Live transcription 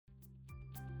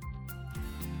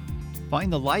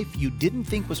Find the life you didn't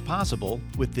think was possible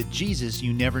with the Jesus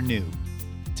you never knew.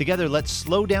 Together, let's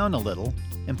slow down a little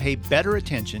and pay better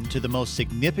attention to the most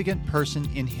significant person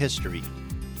in history.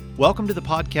 Welcome to the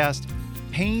podcast,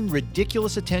 Paying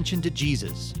Ridiculous Attention to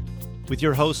Jesus, with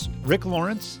your hosts Rick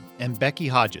Lawrence and Becky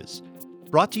Hodges,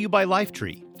 brought to you by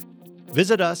Lifetree.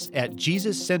 Visit us at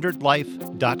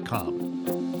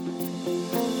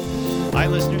JesusCenteredLife.com. Hi,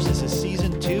 listeners. This is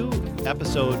Season 2,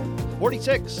 Episode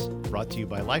 46, brought to you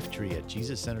by Lifetree at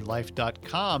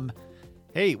JesusCenteredLife.com.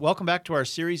 Hey, welcome back to our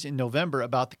series in November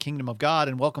about the Kingdom of God,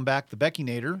 and welcome back the Becky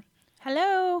Nader.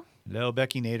 Hello. Hello,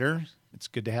 Becky Nader. It's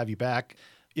good to have you back.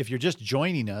 If you're just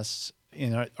joining us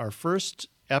in our first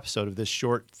episode of this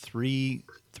short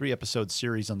three-episode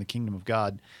series on the Kingdom of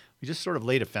God, we just sort of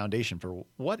laid a foundation for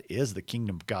what is the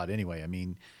Kingdom of God anyway. I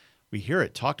mean, we hear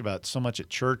it talked about so much at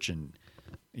church, and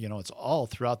it's all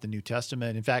throughout the New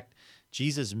Testament. In fact,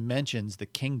 Jesus mentions the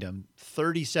kingdom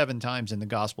 37 times in the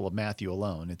Gospel of Matthew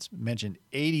alone. It's mentioned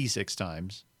 86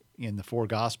 times in the four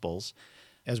Gospels.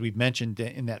 As we've mentioned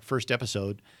in that first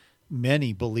episode,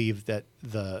 many believe that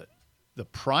the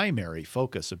primary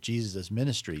focus of Jesus'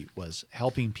 ministry was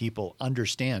helping people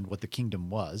understand what the kingdom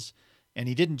was. And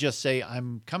he didn't just say,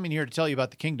 I'm coming here to tell you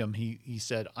about the kingdom. He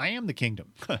said, I am the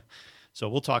kingdom. So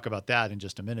we'll talk about that in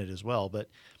just a minute as well. But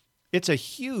it's a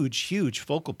huge, huge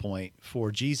focal point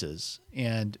for Jesus.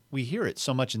 And we hear it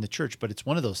so much in the church, but it's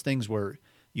one of those things where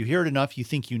you hear it enough, you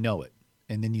think you know it.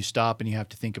 And then you stop and you have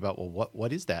to think about, well,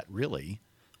 what is that really?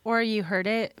 Or you heard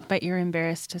it, but you're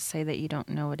embarrassed to say that you don't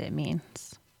know what it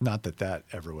means. Not that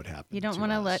ever would happen. You don't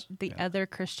want to let the other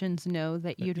Christians know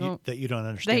that you don't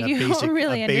understand that you don't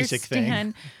really basic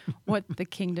understand thing. What the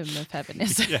kingdom of heaven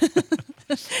is. Yeah.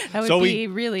 That would be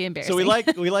really embarrassing. So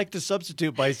we like to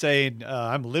substitute by saying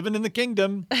I'm living in the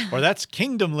kingdom, or that's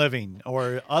kingdom living,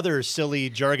 or other silly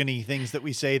jargony things that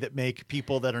we say that make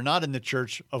people that are not in the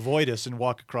church avoid us and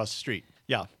walk across the street.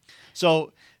 Yeah.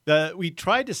 So we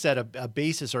tried to set a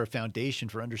basis or a foundation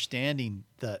for understanding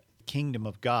the Kingdom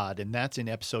of God, and that's in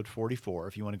episode 44,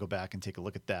 if you want to go back and take a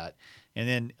look at that. And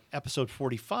then episode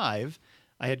 45,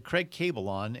 I had Craig Cable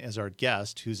on as our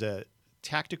guest, who's a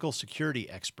tactical security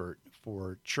expert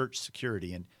for church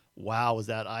security. And wow, was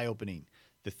that eye-opening,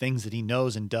 the things that he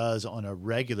knows and does on a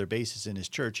regular basis in his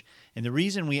church. And the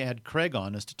reason we had Craig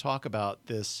on is to talk about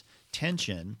this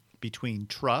tension between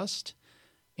trust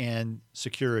and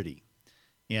security.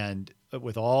 And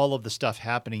with all of the stuff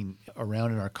happening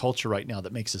around in our culture right now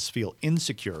that makes us feel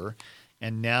insecure,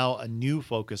 and now a new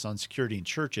focus on security in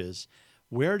churches,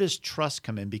 where does trust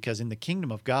come in? Because in the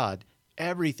kingdom of God,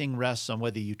 everything rests on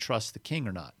whether you trust the king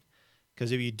or not.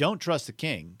 Because if you don't trust the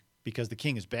king because the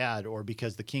king is bad or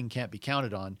because the king can't be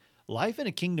counted on, life in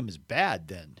a kingdom is bad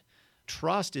then.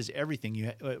 Trust is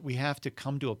everything. We have to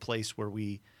come to a place where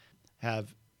we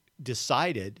have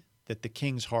decided that the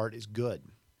king's heart is good.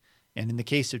 And in the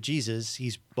case of Jesus,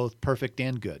 he's both perfect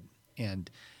and good. And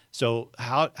so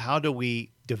how do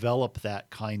we develop that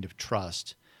kind of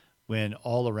trust when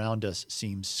all around us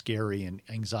seems scary and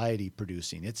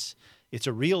anxiety-producing? It's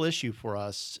a real issue for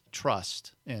us,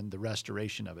 trust and the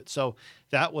restoration of it. So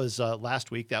that was last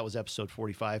week. That was episode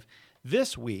 45.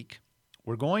 This week,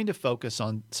 we're going to focus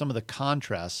on some of the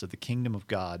contrasts of the kingdom of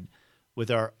God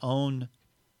with our own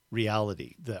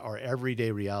reality, our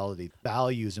everyday reality,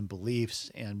 values and beliefs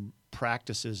and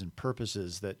practices and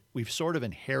purposes that we've sort of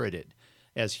inherited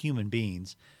as human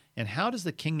beings. And how does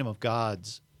the kingdom of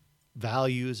God's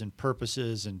values and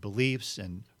purposes and beliefs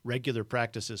and regular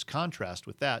practices contrast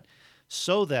with that,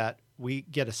 so that we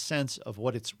get a sense of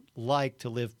what it's like to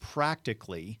live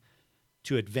practically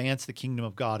to advance the kingdom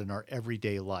of God in our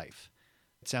everyday life?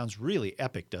 It sounds really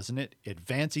epic, doesn't it?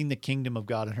 Advancing the kingdom of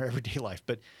God in our everyday life.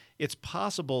 But it's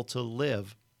possible to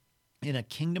live in a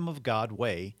kingdom of God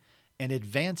way and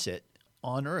advance it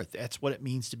on earth. That's what it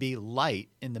means to be light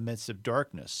in the midst of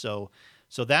darkness. So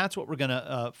that's what we're going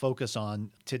to focus on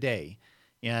today.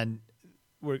 And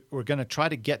we're going to try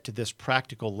to get to this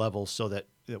practical level so that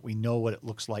we know what it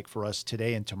looks like for us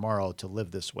today and tomorrow to live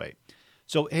this way.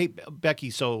 So, hey, Becky,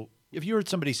 so if you heard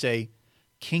somebody say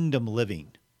kingdom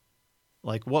living,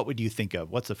 like what would you think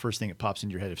of? What's the first thing that pops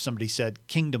into your head if somebody said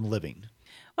kingdom living?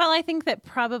 Well, I think that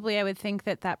probably I would think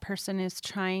that person is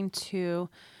trying to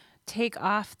take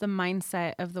off the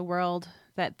mindset of the world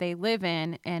that they live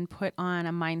in and put on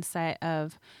a mindset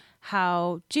of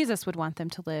how Jesus would want them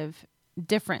to live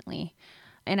differently.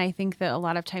 And I think that a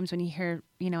lot of times when you hear,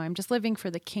 I'm just living for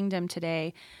the kingdom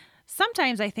today,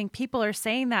 sometimes I think people are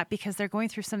saying that because they're going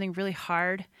through something really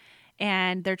hard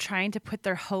and they're trying to put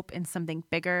their hope in something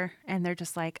bigger. And they're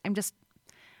just like,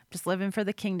 just living for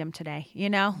the kingdom today,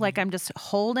 like I'm just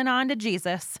holding on to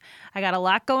Jesus. I got a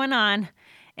lot going on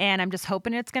and I'm just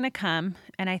hoping it's going to come.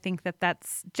 And I think that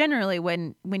that's generally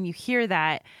when you hear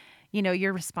that,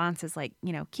 your response is like,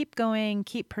 keep going,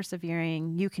 keep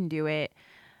persevering. You can do it.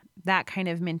 That kind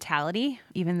of mentality,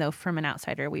 even though from an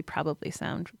outsider, we probably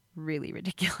sound really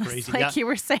ridiculous. Crazy. Like you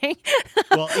were saying.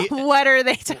 Well, what are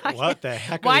they talking? What the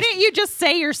heck? Why didn't you just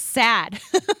say you're sad?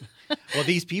 Well,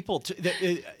 these people,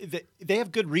 they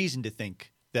have good reason to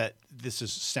think that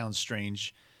sounds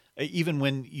strange.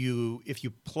 Even if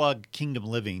you plug Kingdom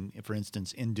Living, for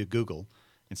instance, into Google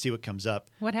and see what comes up.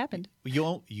 What happened?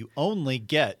 You only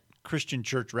get Christian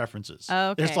church references.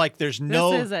 Oh, okay. There's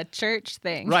no. This is a church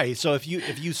thing, right? So if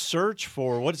you search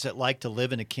for what is it like to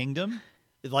live in a kingdom,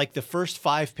 like the first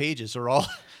 5 pages are all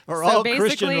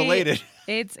Christian related.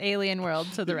 It's alien world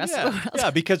to the rest of the world.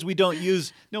 Yeah, because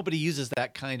nobody uses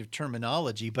that kind of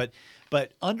terminology, but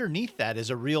underneath that is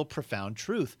a real profound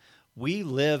truth. We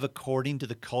live according to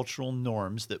the cultural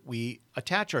norms that we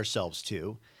attach ourselves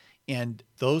to, and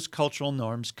those cultural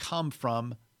norms come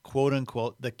from, quote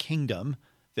unquote, the kingdom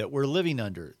that we're living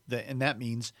under. And that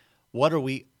means, what are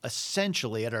we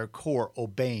essentially at our core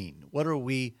obeying? What are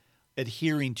we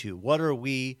adhering to? What are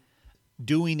we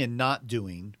doing and not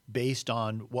doing based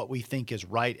on what we think is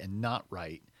right and not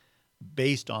right,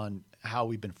 based on how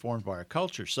we've been formed by our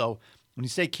culture? So when you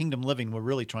say kingdom living, we're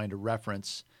really trying to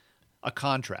reference a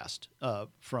contrast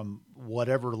from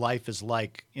whatever life is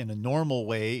like in a normal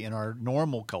way in our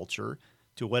normal culture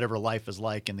to whatever life is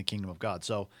like in the kingdom of God.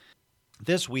 So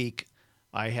this week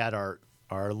I had our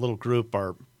little group,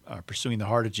 our Pursuing the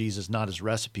Heart of Jesus, Not His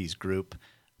Recipes group,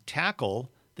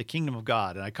 tackle the kingdom of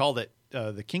God. And I called it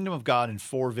the kingdom of God in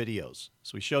 4 videos.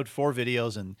 So we showed 4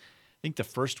 videos, and I think the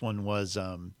first one was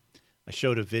I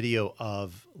showed a video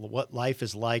of what life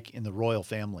is like in the royal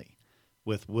family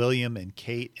with William and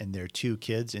Kate and their 2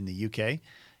 kids in the UK.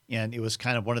 And it was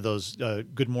kind of one of those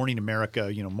Good Morning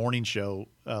America, morning show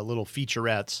little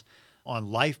featurettes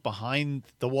on life behind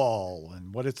the wall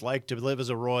and what it's like to live as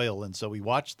a royal. And so we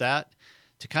watched that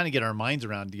to kind of get our minds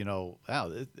around,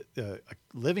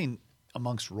 living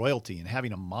amongst royalty and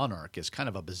having a monarch is kind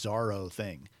of a bizarro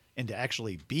thing. And to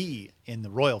actually be in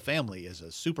the royal family is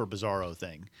a super bizarro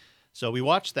thing. So we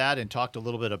watched that and talked a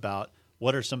little bit about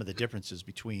what are some of the differences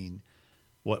between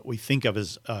what we think of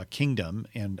as a kingdom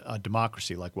and a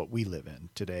democracy like what we live in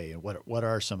today, and what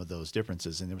are some of those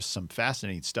differences. And there was some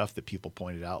fascinating stuff that people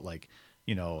pointed out, like,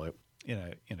 in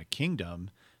a kingdom,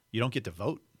 you don't get to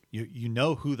vote. You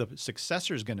know who the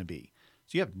successor is going to be.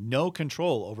 So you have no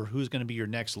control over who's going to be your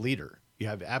next leader. You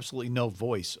have absolutely no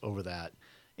voice over that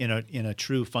in a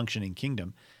true functioning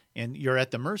kingdom. And you're at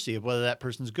the mercy of whether that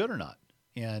person's good or not.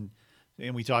 And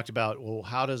we talked about, well,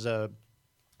 how does a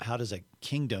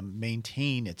kingdom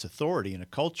maintain its authority in a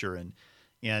culture?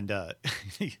 And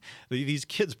these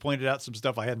kids pointed out some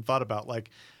stuff I hadn't thought about. Like,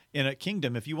 in a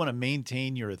kingdom, if you want to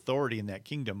maintain your authority in that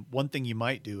kingdom, one thing you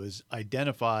might do is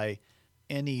identify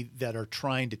any that are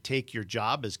trying to take your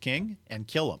job as king and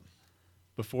kill them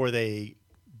before they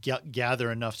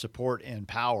gather enough support and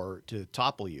power to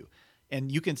topple you. And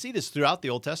you can see this throughout the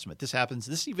Old Testament.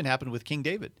 This even happened with King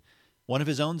David. One of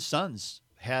his own sons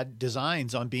had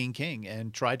designs on being king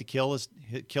and tried to kill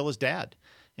his dad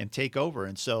and take over.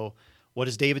 And so what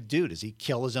does David do? Does he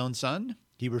kill his own son?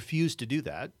 He refused to do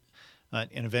that.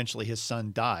 And eventually his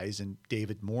son dies, and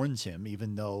David mourns him,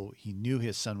 even though he knew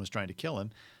his son was trying to kill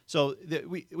him. So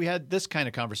we had this kind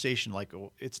of conversation, like,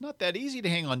 oh, it's not that easy to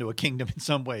hang on to a kingdom in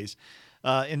some ways.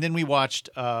 And then we watched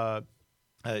a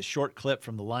short clip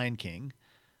from The Lion King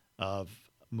of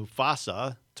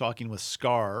Mufasa talking with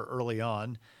Scar early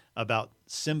on about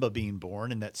Simba being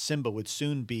born and that Simba would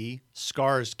soon be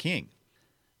Scar's king.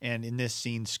 And in this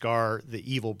scene, Scar, the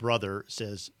evil brother,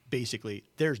 says, basically,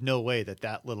 there's no way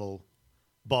that little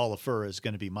ball of fur is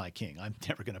going to be my king. I'm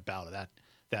never going to bow to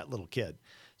that little kid.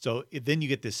 So then you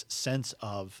get this sense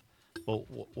of, well,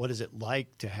 what is it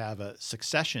like to have a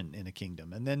succession in a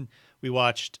kingdom? And then we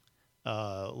watched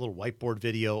a little whiteboard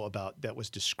video that was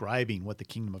describing what the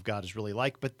kingdom of God is really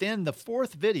like. But then the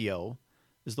 4th video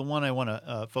is the one I want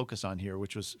to focus on here,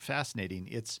 which was fascinating.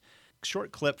 It's a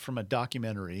short clip from a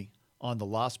documentary on the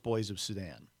Lost Boys of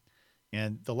Sudan.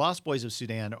 And the Lost Boys of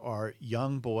Sudan are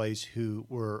young boys who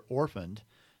were orphaned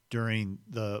during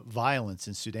the violence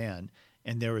in Sudan.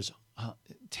 And there was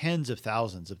tens of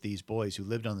thousands of these boys who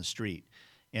lived on the street.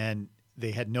 And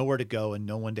they had nowhere to go and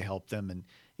no one to help them. And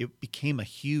it became a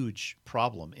huge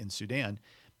problem in Sudan.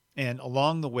 And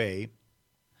along the way,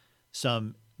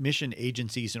 some mission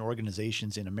agencies and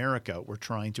organizations in America were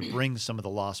trying to bring some of the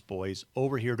lost boys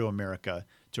over here to America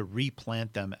to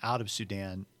replant them out of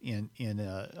Sudan in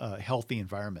a healthy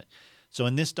environment. So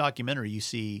in this documentary, you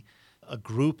see a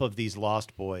group of these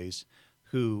lost boys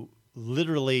who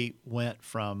literally went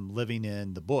from living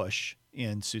in the bush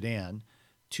in Sudan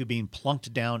to being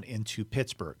plunked down into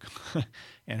Pittsburgh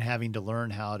and having to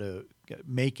learn how to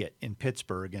make it in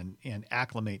Pittsburgh and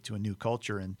acclimate to a new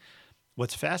culture. And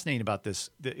what's fascinating about this,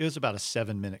 it was about a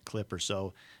 7-minute clip or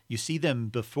so. You see them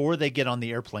before they get on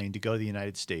the airplane to go to the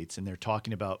United States, and they're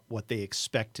talking about what they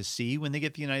expect to see when they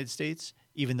get to the United States,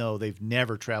 even though they've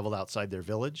never traveled outside their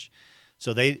village.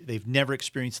 So they've never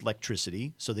experienced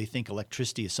electricity, so they think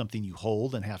electricity is something you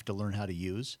hold and have to learn how to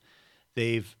use.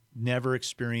 They've never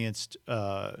experienced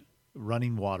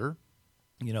running water,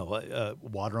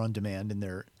 water on demand, and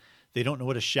they don't know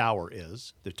what a shower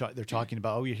is. They're talking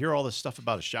about, you hear all this stuff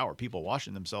about a shower, people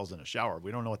washing themselves in a shower. We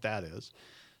don't know what that is.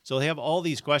 So they have all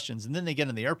these questions, and then they get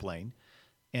in the airplane,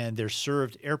 and they're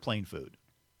served airplane food,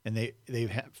 and they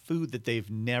have food that they've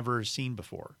never seen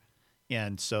before.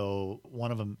 And so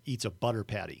one of them eats a butter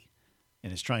patty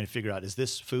and is trying to figure out, is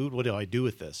this food? What do I do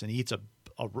with this? And he eats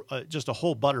just a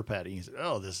whole butter patty. He says,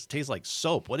 oh, this tastes like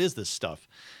soap. What is this stuff?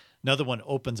 Another one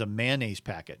opens a mayonnaise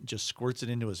packet and just squirts it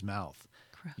into his mouth.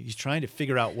 Gross. He's trying to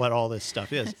figure out what all this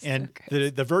stuff is. And so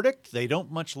the verdict, they don't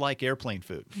much like airplane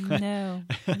food. No,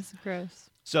 it's gross.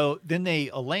 So then they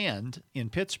land in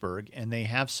Pittsburgh, and they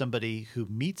have somebody who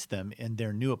meets them in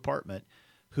their new apartment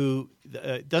who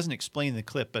doesn't explain the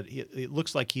clip, but it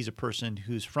looks like he's a person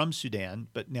who's from Sudan,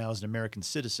 but now is an American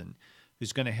citizen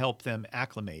who's going to help them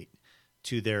acclimate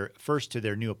to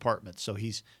their new apartment. So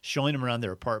he's showing them around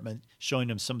their apartment, showing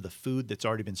them some of the food that's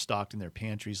already been stocked in their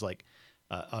pantries, like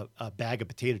a bag of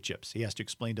potato chips. He has to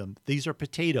explain to them, these are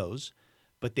potatoes,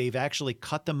 but they've actually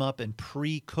cut them up and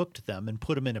pre-cooked them and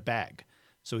put them in a bag.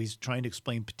 So he's trying to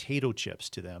explain potato chips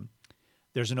to them.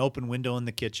 There's an open window in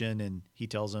the kitchen, and he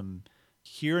tells them,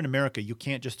 here in America, you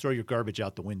can't just throw your garbage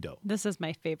out the window. This is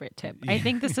my favorite tip. I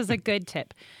think this is a good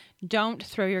tip. Don't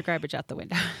throw your garbage out the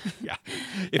window. Yeah.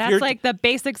 That's like the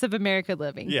basics of American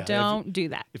living. Yeah, don't do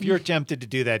that. If you're tempted to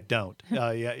do that, don't.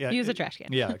 Use a trash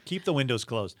can. Yeah, keep the windows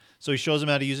closed. So he shows them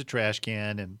how to use a trash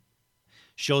can and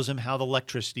shows them how the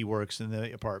electricity works in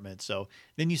the apartment. So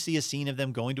then you see a scene of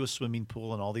them going to a swimming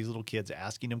pool and all these little kids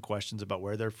asking them questions about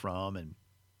where they're from, and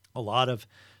a lot of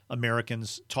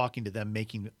Americans talking to them,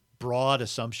 making broad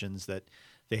assumptions that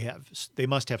they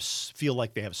must feel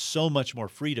like they have so much more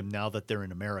freedom now that they're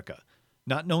in America,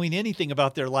 not knowing anything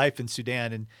about their life in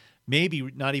Sudan, and maybe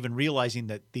not even realizing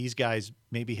that these guys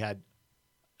maybe had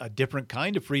a different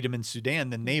kind of freedom in Sudan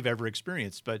than they've ever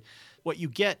experienced. But what you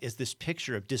get is this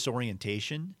picture of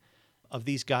disorientation of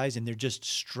these guys, and they're just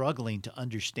struggling to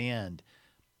understand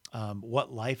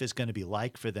what life is going to be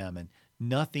like for them, and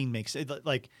nothing makes it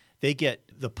like. They get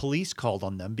the police called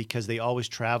on them because they always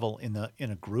travel in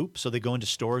a group. So they go into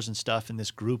stores and stuff in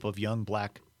this group of young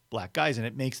black guys, and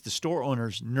it makes the store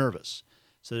owners nervous.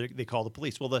 So they call the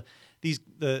police. Well,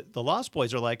 the Lost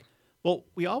Boys are like, well,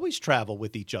 we always travel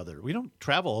with each other. We don't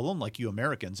travel alone like you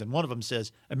Americans. And one of them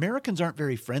says, Americans aren't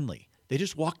very friendly. They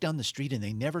just walk down the street and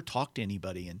they never talk to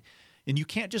anybody. And you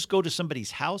can't just go to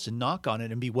somebody's house and knock on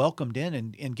it and be welcomed in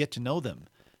and get to know them.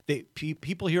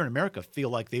 People here in America feel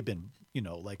like they've been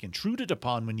like intruded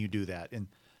upon when you do that. And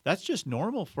that's just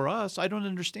normal for us. I don't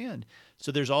understand.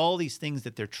 So there's all these things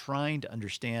that they're trying to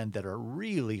understand that are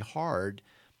really hard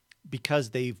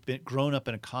because they've grown up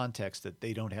in a context that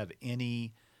they don't have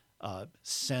any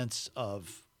sense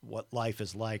of what life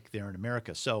is like there in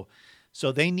America. So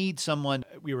they need someone.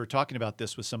 We were talking about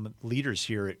this with some leaders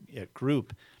here at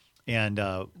Group, and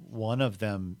one of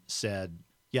them said,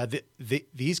 yeah,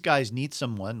 these guys need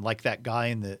someone like that guy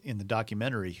in the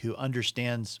documentary who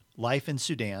understands life in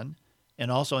Sudan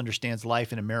and also understands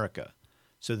life in America,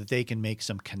 so that they can make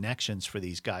some connections for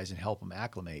these guys and help them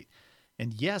acclimate.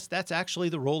 And yes, that's actually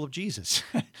the role of Jesus.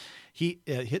 He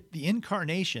hit the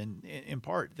incarnation in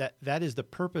part. That is the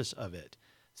purpose of it.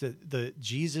 So the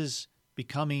Jesus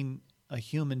becoming a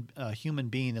human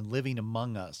being and living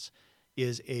among us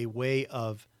is a way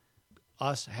of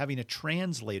us having a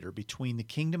translator between the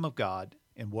kingdom of God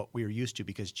and what we are used to,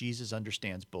 because Jesus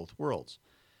understands both worlds.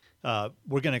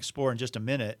 We're going to explore in just a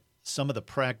minute some of the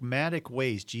pragmatic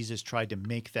ways Jesus tried to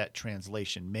make that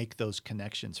translation, make those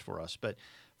connections for us. But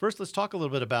first, let's talk a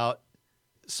little bit about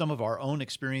some of our own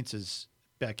experiences,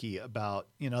 Becky, about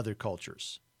in other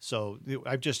cultures. So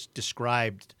I've just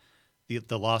described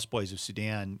the Lost Boys of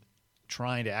Sudan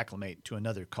trying to acclimate to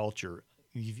another culture,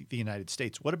 the United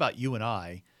States. What about you and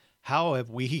I how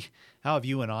have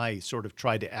you and I sort of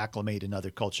tried to acclimate in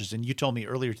other cultures? And you told me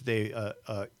earlier today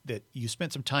that you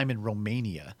spent some time in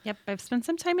Romania. Yep, I've spent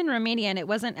some time in Romania, and it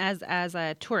wasn't as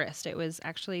a tourist. It was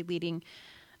actually leading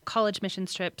college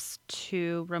missions trips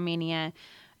to Romania.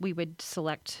 We would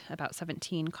select about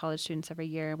 17 college students every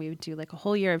year. We would do like a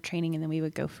whole year of training, and then we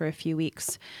would go for a few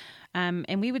weeks.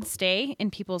 And we would stay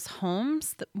in people's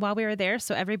homes while we were there.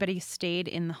 So everybody stayed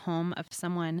in the home of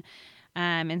someone.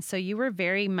 And so you were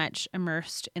very much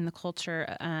immersed in the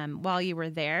culture while you were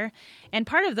there. And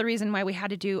part of the reason why we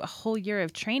had to do a whole year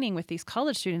of training with these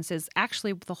college students is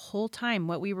actually the whole time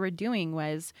what we were doing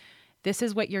was, this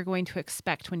is what you're going to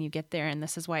expect when you get there, and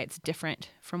this is why it's different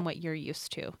from what you're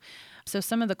used to. So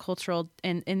some of the cultural,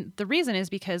 and the reason is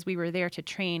because we were there to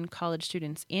train college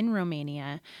students in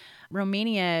Romania.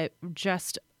 Romania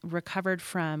just recovered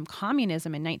from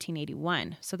communism in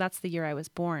 1981. So that's the year I was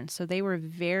born. So they were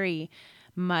very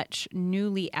much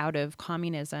newly out of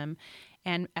communism.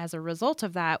 And as a result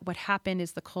of that, what happened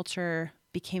is the culture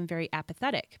became very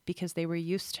apathetic because they were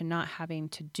used to not having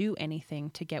to do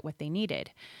anything to get what they needed.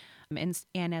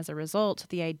 And as a result,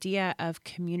 the idea of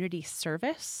community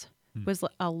service was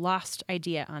a lost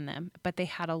idea on them, but they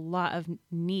had a lot of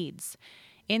needs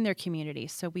in their community.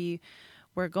 So we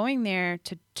were going there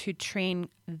to train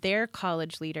their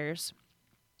college age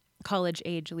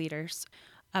leaders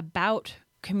about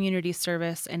community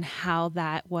service and how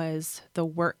that was the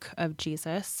work of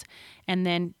Jesus, and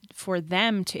then for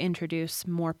them to introduce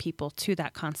more people to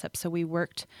that concept. So we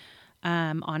worked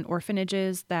on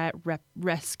orphanages that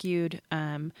rescued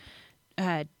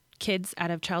kids out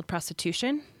of child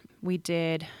prostitution. We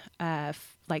did,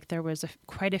 there was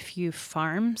quite a few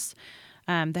farms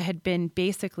that had been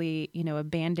basically,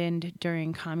 abandoned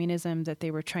during communism, that they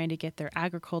were trying to get their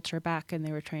agriculture back, and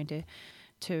they were trying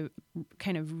to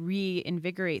kind of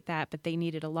reinvigorate that, but they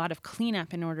needed a lot of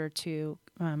cleanup in order to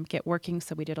get working.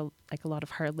 So we did a lot of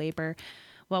hard labor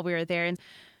while we were there. And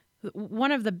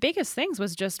one of the biggest things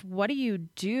was just, what do you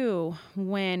do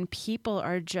when people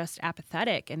are just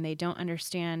apathetic and they don't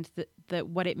understand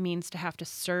what it means to have to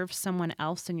serve someone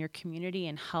else in your community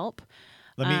and help?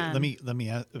 Let me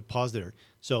pause there.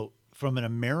 So from an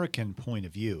American point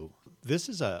of view, this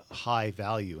is a high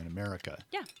value in America.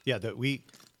 Yeah. Yeah, that we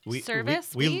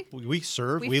service. We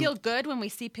serve. We feel good when we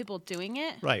see people doing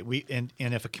it. Right. And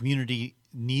if a community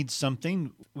needs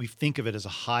something, we think of it as a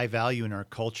high value in our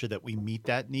culture that we meet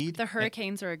that need. The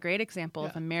hurricanes are a great example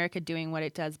of America doing what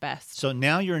it does best. So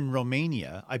now you're in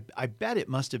Romania. I bet it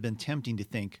must have been tempting to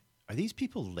think, are these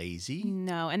people lazy?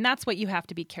 No, and that's what you have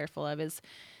to be careful of is,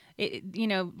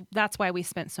 that's why we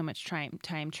spent so much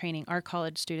time training our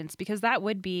college students, because that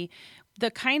would be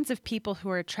the kinds of people who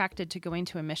are attracted to going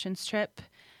to a missions trip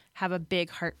have a big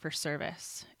heart for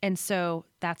service. And so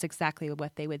that's exactly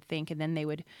what they would think. And then they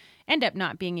would end up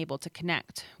not being able to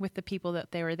connect with the people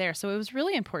that they were there. So it was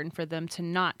really important for them to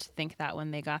not think that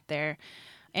when they got there.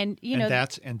 And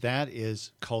that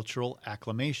is cultural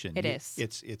acclimation. It is.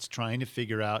 It's trying to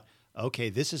figure out, okay,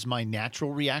 this is my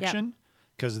natural reaction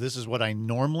because this is what I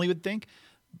normally would think,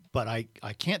 but I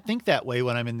can't think that way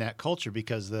when I'm in that culture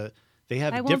because they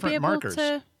have different markers.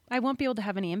 I won't be able to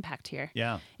have any impact here.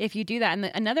 Yeah. If you do that. And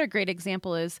another great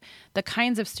example is the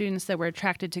kinds of students that were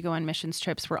attracted to go on missions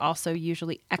trips were also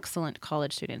usually excellent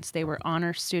college students. They were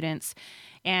honor students.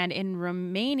 And in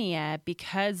Romania,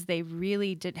 because they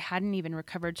really hadn't even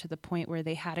recovered to the point where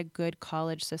they had a good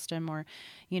college system or,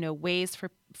 ways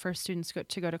for students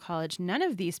to go to college, none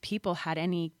of these people had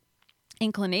any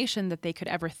inclination that they could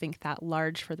ever think that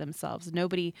large for themselves.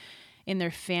 Nobody in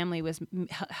their family was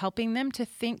helping them to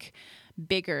think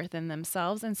bigger than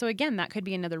themselves. And so again, that could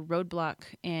be another roadblock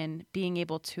in being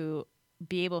able to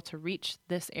reach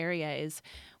this area is,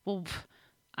 well,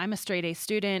 I'm a straight A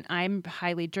student. I'm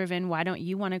highly driven. Why don't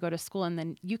you want to go to school? And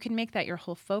then you can make that your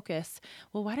whole focus.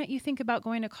 Well, why don't you think about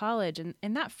going to college?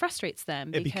 And that frustrates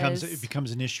them. It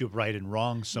becomes an issue of right and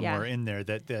wrong somewhere in there,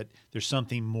 that there's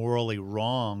something morally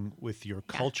wrong with your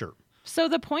culture. So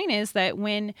the point is that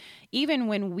even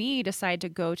when we decide to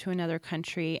go to another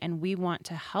country and we want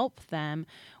to help them,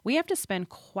 we have to spend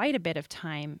quite a bit of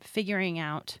time figuring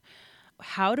out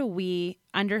how do we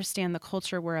understand the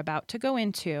culture we're about to go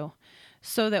into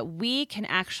so that we can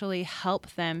actually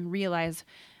help them realize,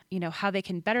 how they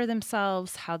can better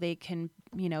themselves, how they can,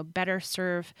 better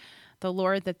serve the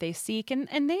Lord that they seek. And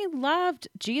they loved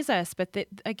Jesus, but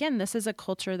again, this is a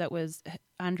culture that was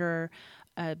under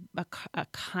a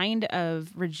kind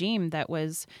of regime that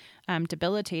was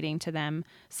debilitating to them.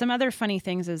 Some other funny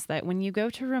things is that when you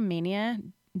go to Romania,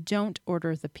 don't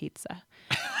order the pizza.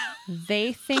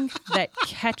 They think that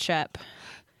ketchup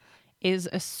is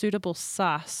a suitable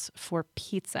sauce for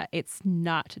pizza. It's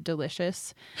not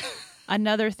delicious.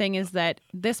 Another thing is that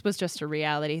this was just a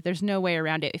reality. There's no way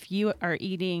around it. If you are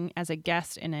eating as a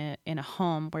guest in a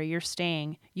home where you're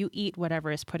staying, you eat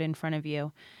whatever is put in front of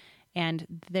you. And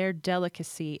their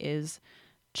delicacy is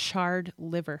charred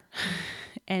liver.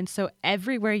 And so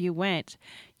everywhere you went,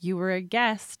 you were a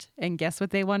guest, and guess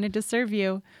what they wanted to serve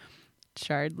you?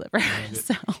 Charred liver.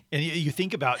 So And you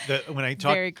think about when I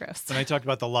talk very gross. when I talked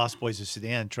about the Lost Boys of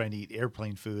Sudan trying to eat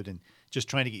airplane food and just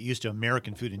trying to get used to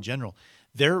American food in general,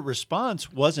 their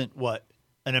response wasn't what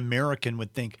an American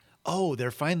would think. Oh, they're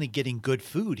finally getting good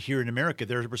food here in America.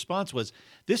 Their response was,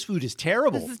 "This food is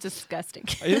terrible. This is disgusting.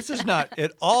 This is not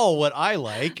at all what I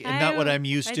like and not what I'm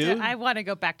used to." I want to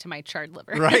go back to my charred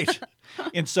liver. Right.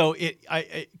 And so it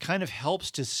kind of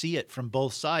helps to see it from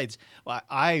both sides.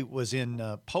 I was in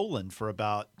Poland for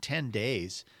about 10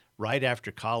 days right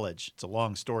after college. It's a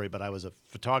long story, but I was a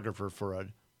photographer for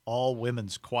an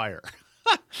all-women's choir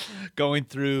going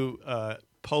through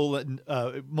Poland,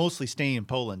 mostly staying in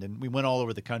Poland. And we went all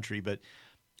over the country, but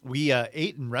we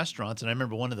ate in restaurants. And I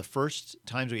remember one of the first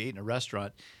times we ate in a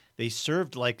restaurant, they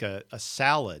served like a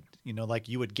salad, like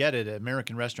you would get at an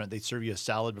American restaurant. They'd serve you a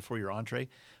salad before your entree.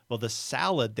 Well, the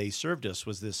salad they served us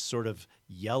was this sort of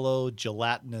yellow,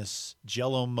 gelatinous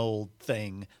Jell-O mold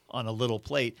thing on a little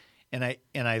plate. And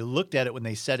I looked at it when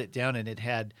they set it down, and it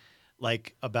had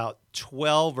like about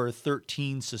 12 or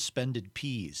 13 suspended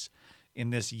peas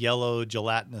in this yellow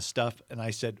gelatinous stuff. And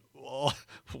I said, "Oh,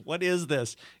 what is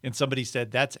this?" And somebody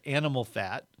said, "That's animal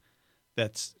fat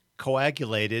that's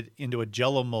coagulated into a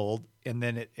Jell-O mold, and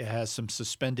then it has some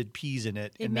suspended peas in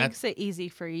it." It and makes it easy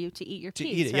for you to eat your to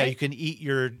peas, eat it. right? Yeah, you can eat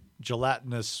your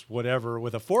gelatinous whatever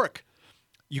with a fork.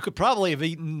 You could probably have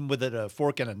eaten with it a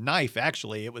fork and a knife,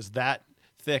 actually. It was that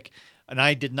thick. And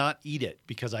I did not eat it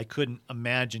because I couldn't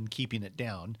imagine keeping it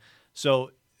down.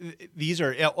 So these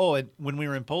are, and when we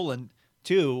were in Poland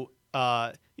too,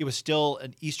 it was still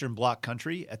an Eastern Bloc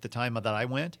country at the time that I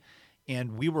went.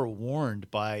 And we were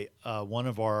warned by one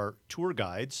of our tour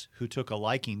guides who took a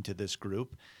liking to this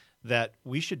group that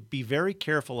we should be very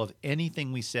careful of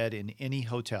anything we said in any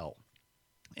hotel.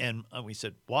 And we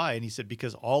said, "Why?" And he said,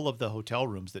 "Because all of the hotel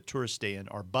rooms that tourists stay in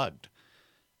are bugged."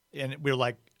 And we were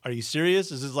like, "Are you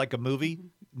serious? Is this like a movie?"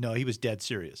 No, he was dead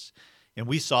serious. And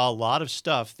we saw a lot of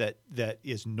stuff that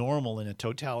is normal in a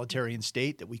totalitarian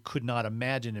state that we could not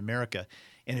imagine in America.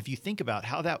 And if you think about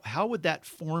how would that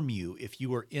form you if you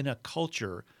were in a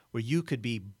culture where you could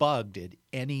be bugged at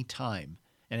any time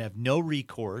and have no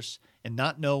recourse and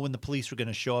not know when the police were going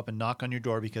to show up and knock on your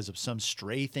door because of some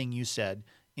stray thing you said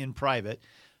in private?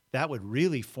 That would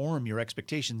really form your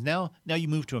expectations. Now you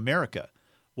move to America.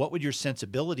 What would your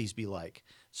sensibilities be like?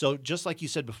 So just like you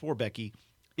said before, Becky,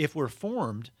 if we're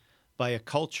formed by a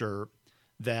culture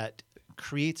that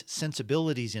creates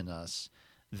sensibilities in us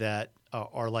that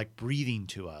are like breathing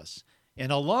to us,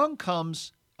 and along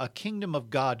comes a kingdom of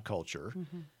God culture,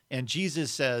 and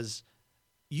Jesus says,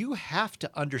 you have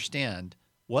to understand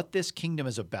what this kingdom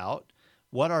is about,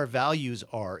 what our values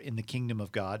are in the kingdom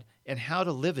of God, and how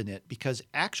to live in it, because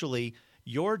actually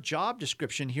your job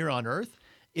description here on earth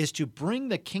is to bring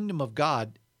the kingdom of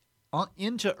God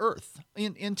into earth,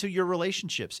 into your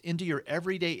relationships, into your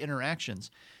everyday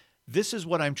interactions. This is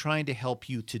what I'm trying to help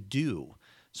you to do.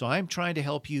 So I'm trying to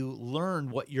help you learn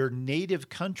what your native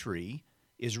country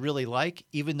is really like,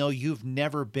 even though you've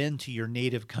never been to your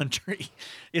native country.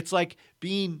 It's like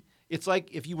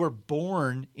if you were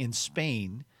born in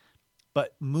Spain,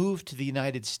 but moved to the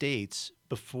United States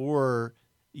before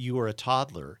you were a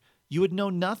toddler. You would know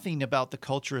nothing about the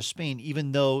culture of Spain,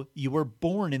 even though you were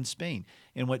born in Spain.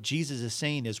 And what Jesus is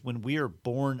saying is when we are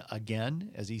born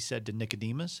again, as he said to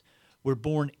Nicodemus, we're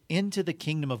born into the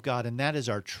kingdom of God, and that is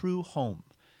our true home.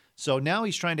 So now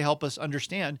he's trying to help us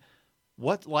understand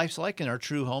what life's like in our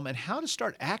true home and how to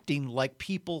start acting like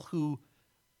people who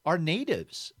are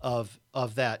natives of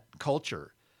that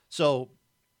culture. So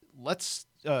let's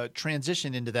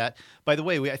transition into that. By the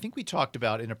way, I think we talked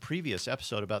about in a previous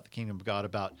episode about the kingdom of God,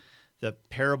 about the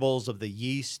parables of the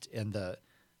yeast and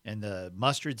the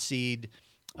mustard seed.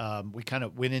 We kind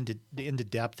of went into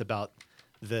depth about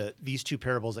these two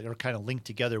parables that are kind of linked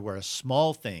together, where a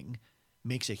small thing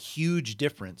makes a huge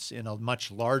difference in a much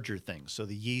larger thing. So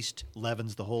the yeast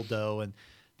leavens the whole dough, and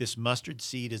this mustard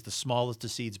seed is the smallest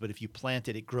of seeds, but if you plant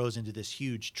it, it grows into this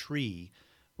huge tree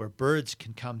where birds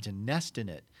can come to nest in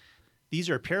it.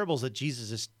 These are parables that Jesus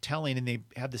is telling, and they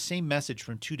have the same message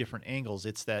from two different angles.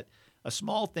 It's that a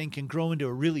small thing can grow into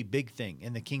a really big thing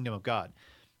in the kingdom of God.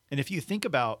 And if you think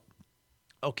about,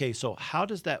 okay, so how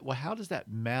does that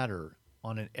matter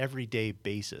on an everyday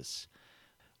basis?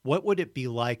 what would it be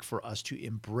like for us to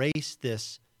embrace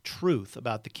this truth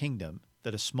about the kingdom,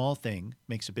 that a small thing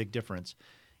makes a big difference,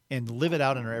 and live it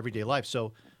out in our everyday life?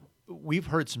 So we've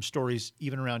heard some stories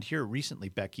even around here recently,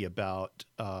 Becky, about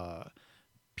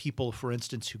people, for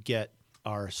instance, who get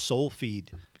our Soul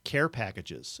Feed care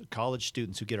packages, college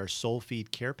students who get our Soul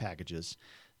Feed care packages.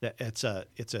 That it's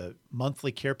a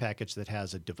monthly care package that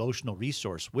has a devotional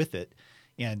resource with it,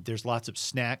 and there's lots of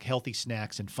healthy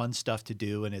snacks and fun stuff to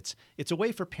do, and it's a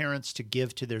way for parents to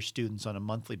give to their students on a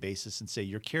monthly basis and say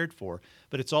you're cared for,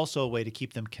 but it's also a way to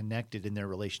keep them connected in their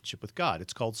relationship with God.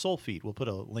 It's called Soul Feed. We'll put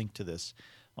a link to this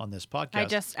on this podcast. I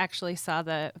just actually saw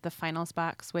the finals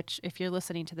box, which if you're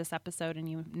listening to this episode and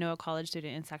you know a college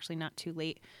student, it's actually not too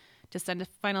late to send a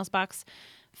finals box.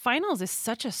 Finals is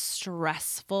such a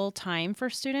stressful time for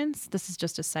students. This is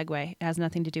just a segue. It has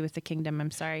nothing to do with the kingdom. I'm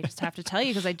sorry. I just have to tell you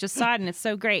because I just saw it and it's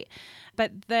so great.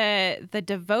 But the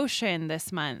devotion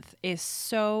this month is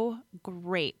so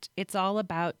great. It's all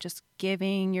about just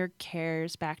giving your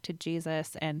cares back to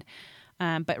Jesus and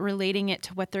but relating it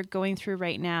to what they're going through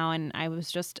right now. And I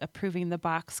was just approving the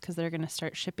box because they're going to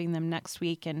start shipping them next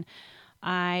week. And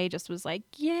I just was like,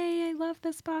 yay, I love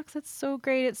this box. It's so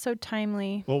great. It's so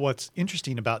timely. Well, what's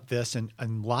interesting about this and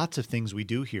lots of things we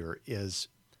do here is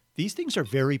these things are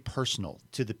very personal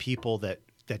to the people that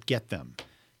get them.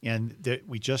 And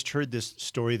we just heard this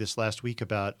story this last week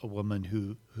about a woman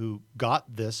who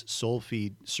got this Soul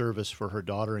Feed service for her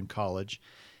daughter in college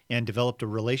and developed a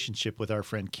relationship with our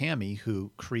friend Cammie,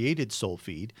 who created Soul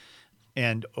Feed.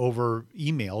 And over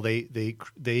email, they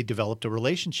developed a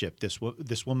relationship.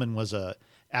 This woman was a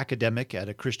academic at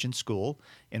a Christian school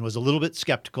and was a little bit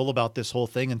skeptical about this whole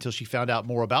thing until she found out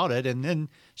more about it. And then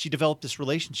she developed this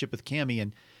relationship with Cammie.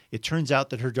 And it turns out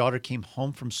that her daughter came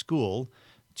home from school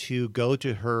to go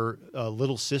to her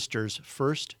little sister's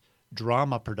first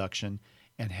drama production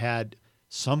and had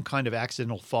some kind of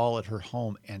accidental fall at her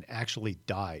home and actually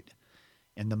died.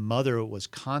 And the mother was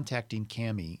contacting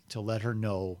Cammie to let her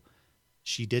know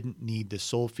she didn't need the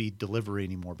Soul Feed delivery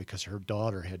anymore because her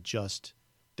daughter had just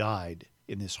died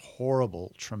in this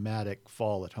horrible, traumatic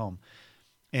fall at home.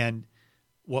 And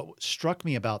what struck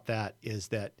me about that is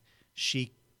that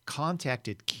she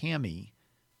contacted Cammie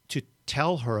to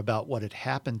tell her about what had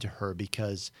happened to her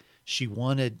because she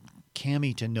wanted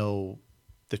Cammie to know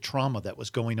the trauma that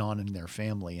was going on in their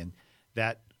family. And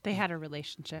that they had a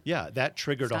relationship. Yeah, that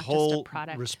triggered a whole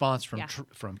response from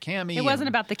Cammie. It wasn't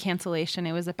about the cancellation.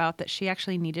 It was about that she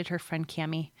actually needed her friend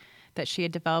Cammie, that she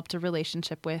had developed a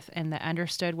relationship with and that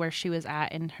understood where she was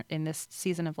at in this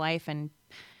season of life. And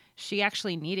she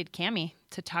actually needed Cammie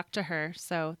to talk to her.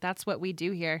 So that's what we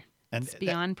do here. And it's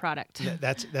beyond product.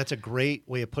 That's a great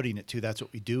way of putting it, too. That's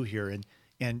what we do here.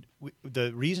 And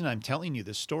the reason I'm telling you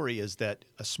this story is that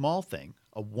a small thing,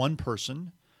 a one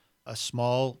person, a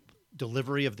small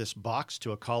delivery of this box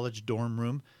to a college dorm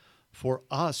room, for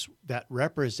us, that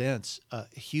represents a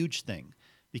huge thing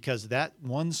because that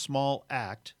one small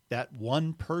act, that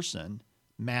one person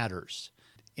matters.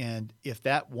 And if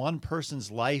that one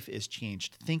person's life is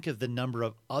changed, think of the number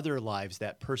of other lives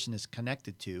that person is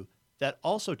connected to that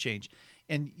also change.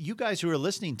 And you guys who are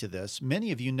listening to this,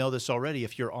 many of you know this already.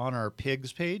 If you're on our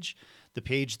Pigs page, the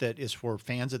page that is for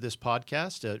fans of this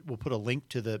podcast, we'll put a link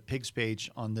to the Pigs page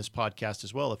on this podcast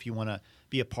as well. If you want to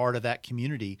be a part of that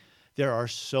community, there are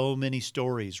so many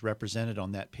stories represented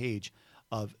on that page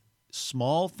of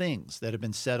small things that have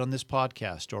been said on this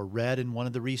podcast or read in one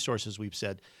of the resources we've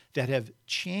said that have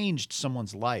changed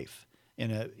someone's life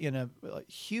in a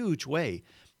huge way.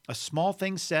 A small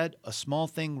thing said, a small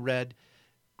thing read,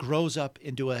 grows up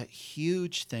into a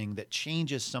huge thing that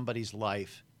changes somebody's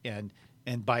life and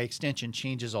by extension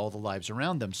changes all the lives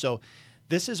around them. So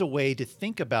this is a way to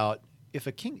think about if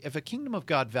a kingdom of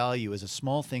God value is a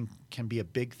small thing can be a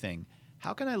big thing,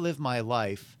 how can I live my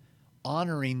life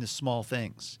honoring the small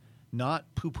things, not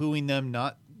poo-pooing them,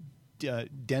 not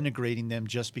denigrating them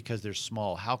just because they're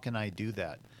small? How can I do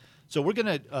that? So we're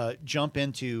going to jump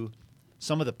into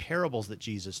some of the parables that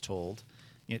Jesus told,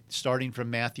 starting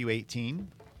from Matthew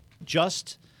 18,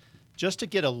 just to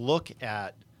get a look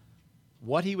at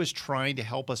what he was trying to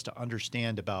help us to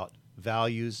understand about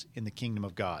values in the kingdom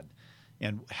of God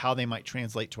and how they might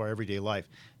translate to our everyday life.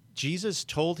 Jesus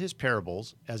told his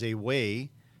parables as a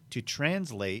way to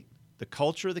translate the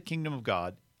culture of the kingdom of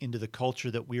God into the culture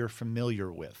that we are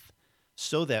familiar with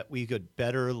so that we could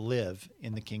better live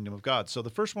in the kingdom of God. So the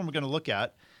first one we're going to look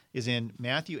at is in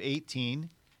Matthew 18.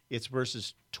 It's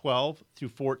verses 12 through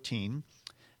 14.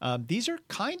 These are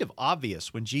kind of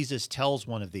obvious when Jesus tells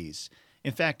one of these.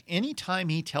 In fact, anytime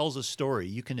he tells a story,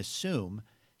 you can assume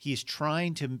he's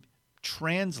trying to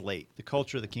translate the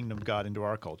culture of the kingdom of God into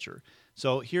our culture.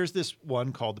 So here's this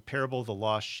one called the parable of the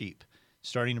lost sheep,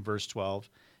 starting in verse 12.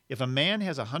 If a man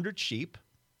has 100 sheep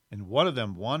and one of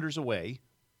them wanders away,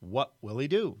 what will he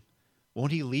do?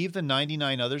 Won't he leave the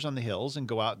 99 others on the hills and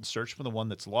go out and search for the one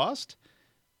that's lost?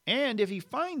 And if he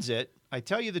finds it, I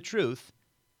tell you the truth,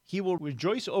 he will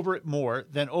rejoice over it more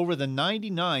than over the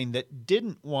 99 that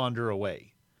didn't wander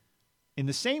away. In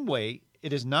the same way,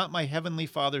 it is not my heavenly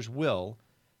Father's will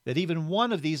that even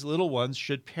one of these little ones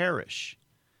should perish.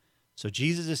 So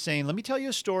Jesus is saying, let me tell you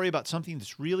a story about something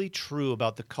that's really true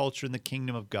about the culture and the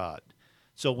kingdom of God.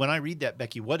 So when I read that,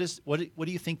 Becky, what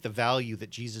do you think the value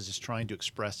that Jesus is trying to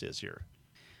express is here?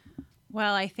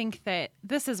 Well, I think that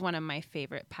this is one of my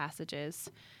favorite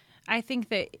passages. I think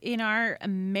that in our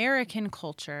American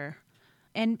culture,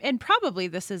 and probably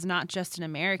this is not just an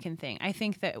American thing, I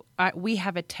think that we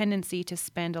have a tendency to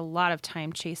spend a lot of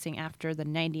time chasing after the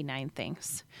 99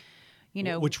 things. You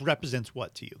know, which represents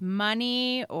what to you?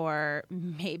 Money, or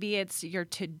maybe it's your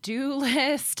to-do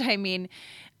list. I mean,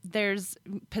 there's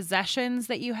possessions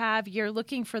that you have. You're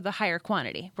looking for the higher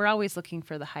quantity. We're always looking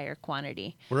for the higher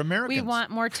quantity. We're Americans. We want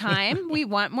more time. We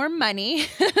want more money.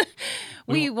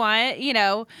 we want,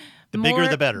 the bigger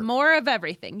the better. More of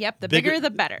everything. Yep, the bigger the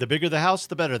better. The bigger the house,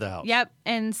 the better the house. Yep.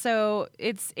 And so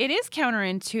it is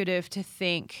counterintuitive to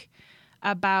think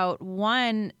about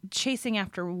chasing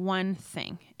after one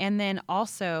thing, and then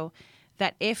also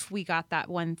that if we got that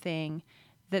one thing,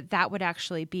 that would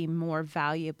actually be more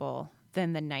valuable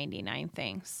than the 99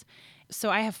 things. So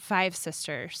I have 5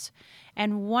 sisters,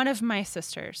 and one of my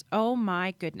sisters, oh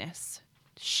my goodness,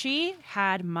 she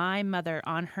had my mother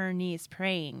on her knees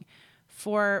praying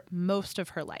for most of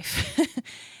her life.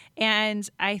 And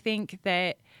I think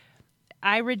that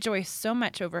I rejoice so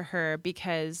much over her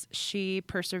because she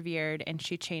persevered and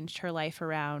she changed her life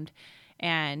around,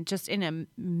 and just in a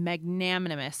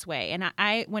magnanimous way. And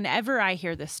I whenever I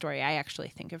hear this story, I actually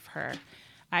think of her.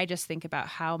 I just think about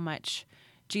how much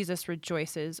Jesus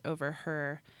rejoices over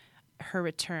her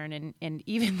return. And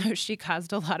even though she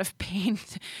caused a lot of pain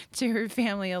to her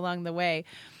family along the way,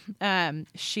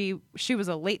 she was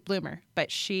a late bloomer,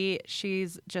 but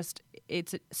she's just,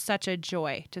 it's such a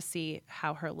joy to see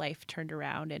how her life turned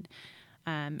around.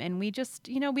 And we just,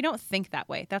 we don't think that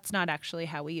way. That's not actually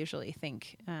how we usually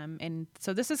think. And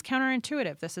so this is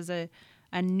counterintuitive. This is a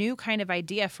new kind of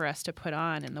idea for us to put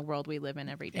on in the world we live in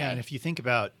every day. Yeah, and if you think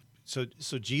about, so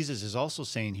Jesus is also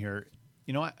saying here,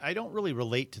 I don't really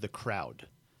relate to the crowd.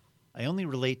 I only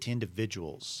relate to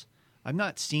individuals. I'm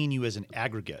not seeing you as an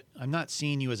aggregate. I'm not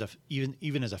seeing you as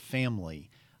even as a family.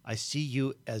 I see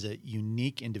you as a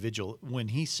unique individual. When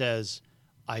he says,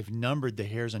 I've numbered the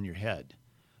hairs on your head,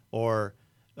 or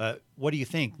what do you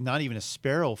think? Not even a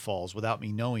sparrow falls without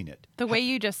me knowing it. The way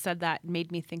you just said that made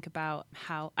me think about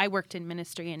how I worked in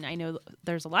ministry, and I know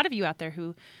there's a lot of you out there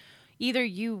who either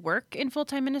you work in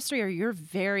full-time ministry or you're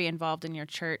very involved in your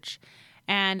church.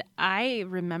 And I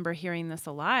remember hearing this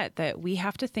a lot, that we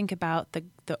have to think about the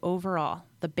overall,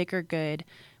 the bigger good.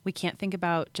 We can't think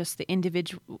about just the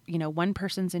individual, one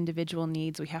person's individual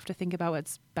needs. We have to think about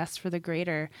what's best for the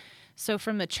greater. So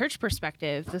from the church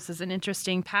perspective, this is an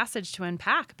interesting passage to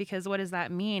unpack, because what does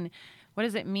that mean? What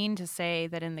does it mean to say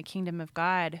that in the kingdom of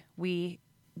God, we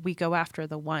go after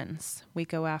the ones, we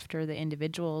go after the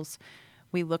individuals,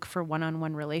 we look for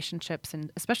one-on-one relationships,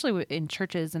 and especially in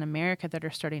churches in America that are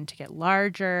starting to get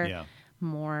larger,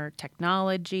 more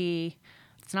technology.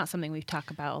 It's not something we talk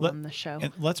about on the show.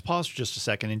 And let's pause for just a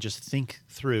second and just think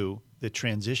through the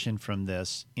transition from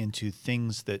this into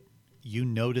things that you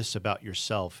notice about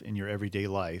yourself in your everyday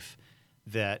life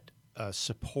that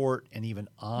support and even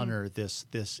honor this.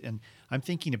 And I'm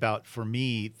thinking about, for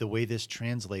me, the way this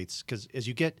translates, because as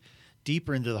you get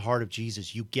deeper into the heart of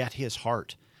Jesus, you get his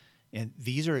heart. And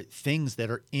these are things that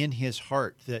are in his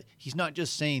heart, that he's not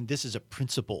just saying this is a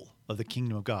principle of the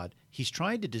kingdom of God. He's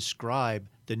trying to describe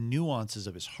the nuances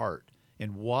of his heart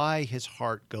and why his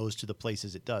heart goes to the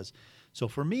places it does. So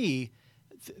for me,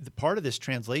 the part of this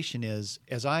translation is,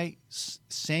 as I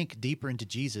sank deeper into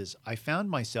Jesus, I found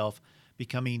myself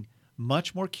becoming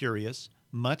much more curious,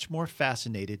 much more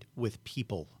fascinated with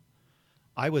people.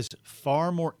 I was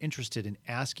far more interested in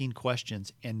asking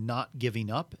questions and not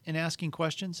giving up in asking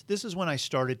questions. This is when I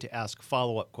started to ask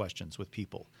follow-up questions with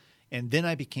people. And then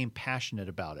I became passionate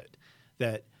about it,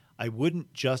 that I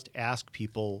wouldn't just ask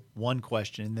people one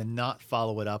question and then not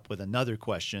follow it up with another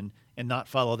question and not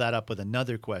follow that up with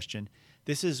another question.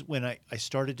 This is when I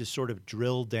started to sort of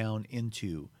drill down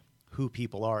into who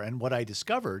people are. And what I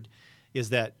discovered is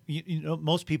that,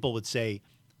 most people would say,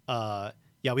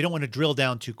 Yeah, we don't want to drill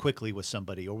down too quickly with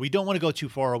somebody, or we don't want to go too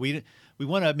far, or we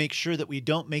want to make sure that we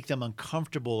don't make them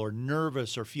uncomfortable or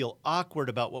nervous or feel awkward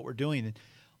about what we're doing. And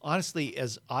honestly,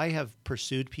 as I have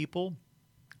pursued people,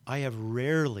 I have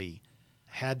rarely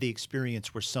had the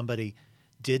experience where somebody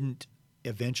didn't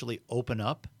eventually open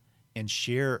up and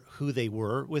share who they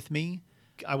were with me.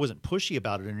 I wasn't pushy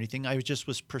about it or anything. I just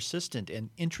was persistent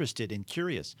and interested and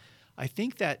curious. I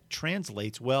think that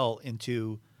translates well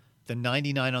into the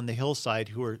 99 on the hillside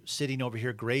who are sitting over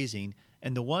here grazing,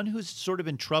 and the one who's sort of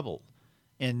in trouble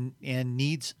and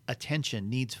needs attention,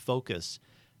 needs focus.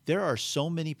 There are so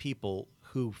many people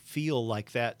who feel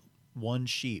like that one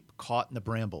sheep caught in the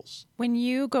brambles. When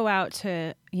you go out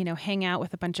to, hang out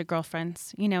with a bunch of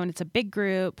girlfriends, and it's a big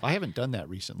group. I haven't done that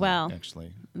recently, well,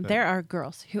 actually. There are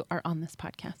girls who are on this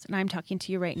podcast, and I'm talking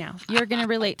to you right now. You're going to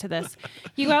relate to this.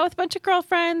 You go out with a bunch of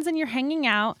girlfriends, and you're hanging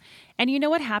out, and you know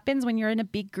what happens when you're in a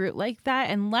big group like that?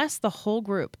 Unless the whole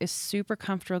group is super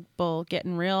comfortable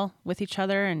getting real with each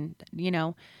other, and,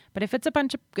 but if it's a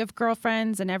bunch of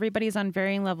girlfriends and everybody's on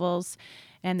varying levels,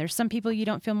 and there's some people you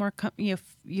don't feel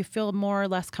you feel more or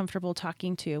less comfortable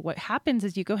talking to. What happens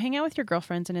is you go hang out with your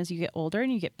girlfriends, and as you get older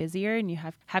and you get busier and you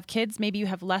have kids, maybe you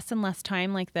have less and less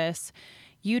time like this,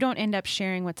 you don't end up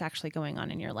sharing what's actually going on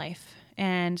in your life.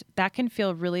 And that can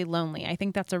feel really lonely. I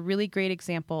think that's a really great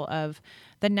example of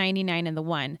the 99 and the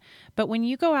 1. But when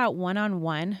you go out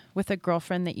one-on-one with a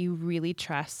girlfriend that you really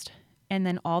trust, and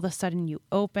then all of a sudden you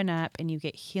open up and you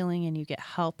get healing and you get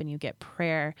help and you get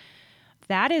prayer,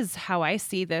 that is how I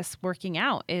see this working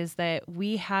out, is that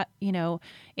we have,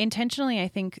 intentionally, I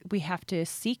think we have to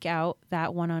seek out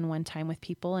that one-on-one time with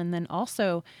people. And then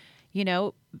also,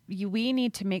 we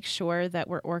need to make sure that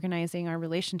we're organizing our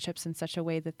relationships in such a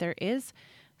way that there is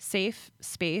safe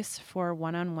space for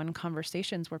one-on-one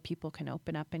conversations where people can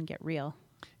open up and get real.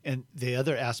 And the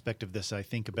other aspect of this I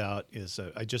think about is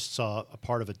I just saw a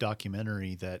part of a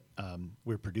documentary that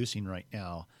we're producing right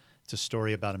now. It's a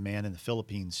story about a man in the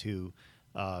Philippines who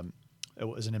it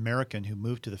was an American who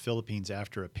moved to the Philippines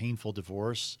after a painful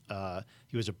divorce.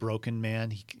 He was a broken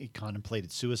man. He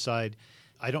contemplated suicide.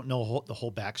 I don't know the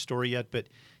whole backstory yet, but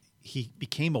he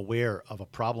became aware of a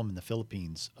problem in the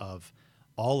Philippines of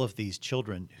all of these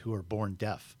children who are born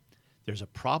deaf. There's a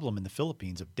problem in the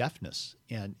Philippines of deafness.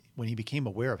 And when he became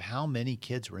aware of how many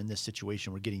kids were in this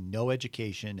situation, were getting no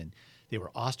education, and they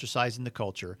were ostracized in the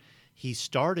culture, he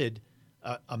started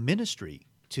a ministry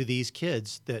to these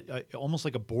kids that almost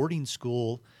like a boarding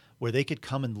school where they could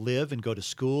come and live and go to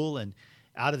school. And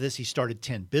out of this, he started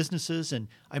 10 businesses. And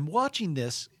I'm watching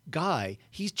this guy.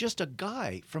 He's just a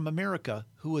guy from America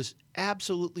who was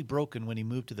absolutely broken when he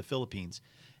moved to the Philippines.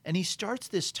 And he starts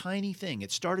this tiny thing.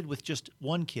 It started with just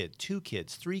 1 kid, 2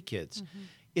 kids, 3 kids. Mm-hmm.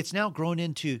 It's now grown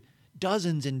into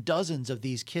dozens and dozens of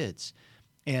these kids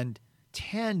and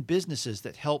 10 businesses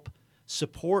that help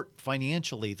support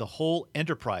financially the whole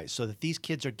enterprise so that these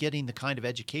kids are getting the kind of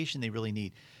education they really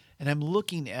need. And I'm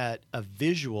looking at a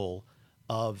visual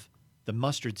of the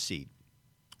mustard seed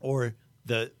or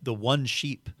the one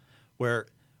sheep, where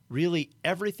really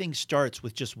everything starts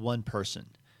with just one person.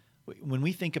 When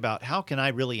we think about how can I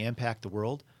really impact the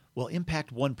world, well,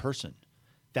 impact one person.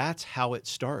 That's how it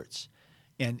starts.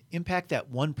 And impact that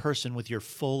one person with your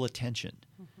full attention.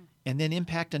 Mm-hmm. And then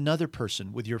impact another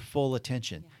person with your full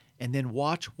attention. Yeah. And then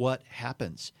watch what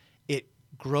happens. It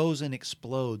grows and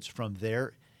explodes from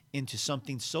there into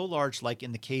something so large, like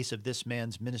in the case of this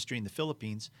man's ministry in the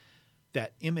Philippines,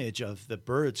 that image of the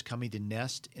birds coming to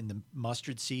nest in the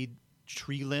mustard seed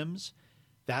tree limbs,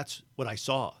 that's what I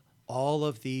saw. All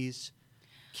of these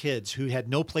kids who had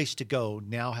no place to go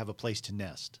now have a place to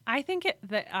nest. I think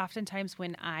that oftentimes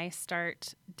when I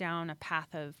start down a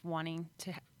path of wanting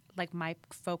to, like, my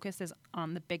focus is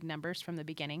on the big numbers from the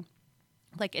beginning.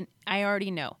 And I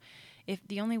already know if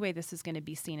the only way this is going to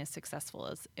be seen as successful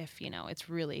is if, it's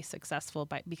really successful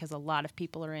because a lot of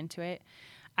people are into it.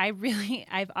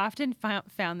 I've often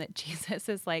found that Jesus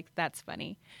is like, that's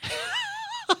funny.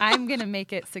 I'm going to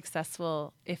make it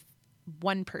successful if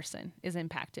one person is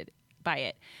impacted by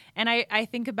it. And I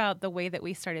think about the way that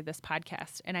we started this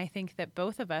podcast, and I think that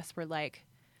both of us were like,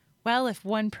 well, if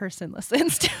one person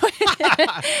listens to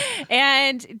it.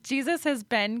 And Jesus has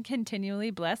been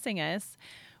continually blessing us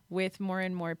with more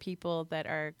and more people that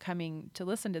are coming to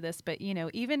listen to this. But,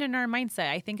 even in our mindset,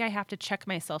 I think I have to check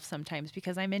myself sometimes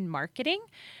because I'm in marketing.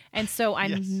 And so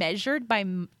I'm yes. measured by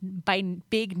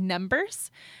big numbers.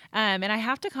 And I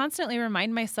have to constantly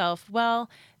remind myself, well,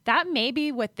 that may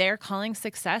be what they're calling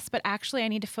success, but actually I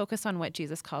need to focus on what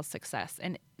Jesus calls success.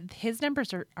 And his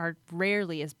numbers are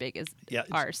rarely as big as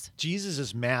ours.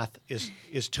 Jesus' math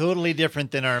is totally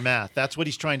different than our math. That's what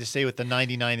he's trying to say with the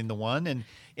 99 and the 1.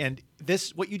 And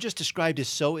this, what you just described, is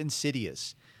so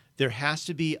insidious. There has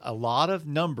to be a lot of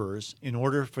numbers in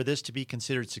order for this to be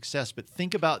considered success. But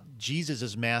think about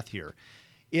Jesus' math here.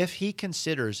 If he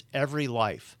considers every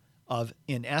life of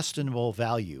inestimable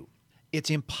value,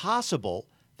 it's impossible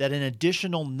that an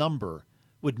additional number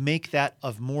would make that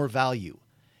of more value.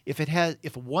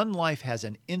 If one life has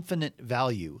an infinite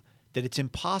value, that it's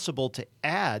impossible to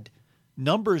add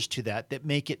numbers to that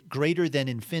make it greater than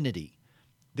infinity.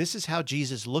 This is how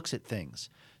Jesus looks at things.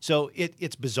 So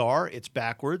it's bizarre, it's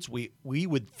backwards. We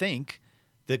would think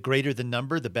the greater the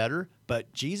number, the better,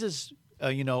 but Jesus,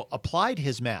 applied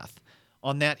his math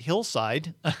on that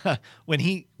hillside when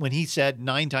he said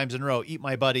 9 times in a row, "Eat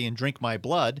my body and drink my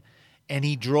blood," and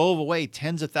he drove away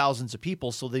tens of thousands of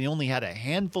people so they only had a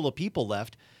handful of people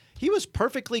left. He was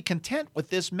perfectly content with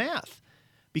this math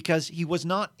because he was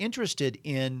not interested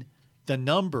in the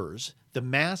numbers, the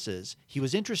masses. He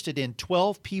was interested in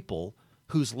 12 people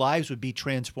whose lives would be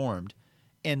transformed,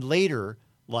 and later,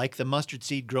 like the mustard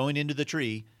seed growing into the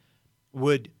tree,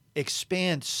 would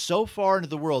expand so far into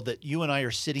the world that you and I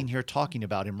are sitting here talking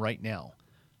about him right now.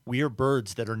 We are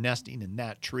birds that are nesting in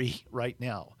that tree right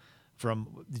now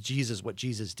from Jesus, what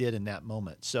Jesus did in that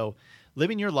moment. So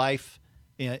living your life,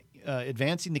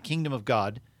 advancing the kingdom of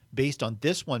God based on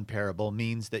this one parable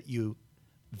means that you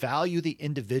value the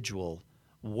individual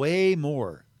way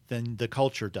more than the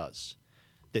culture does.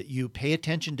 That you pay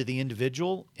attention to the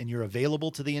individual and you're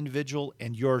available to the individual,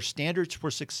 and your standards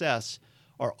for success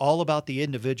are all about the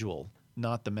individual,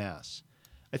 not the mass.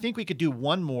 I think we could do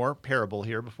one more parable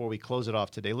here before we close it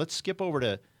off today. Let's skip over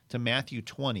to Matthew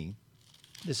 20.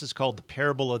 This is called the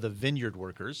parable of the vineyard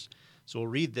workers. So we'll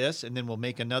read this, and then we'll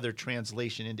make another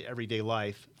translation into everyday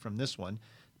life from this one.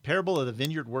 Parable of the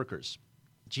vineyard workers.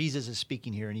 Jesus is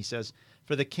speaking here, and he says,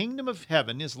 "For the kingdom of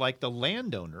heaven is like the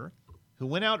landowner who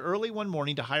went out early one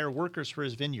morning to hire workers for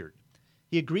his vineyard.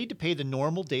 He agreed to pay the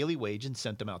normal daily wage and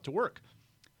sent them out to work.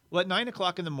 Well, at 9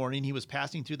 o'clock in the morning, he was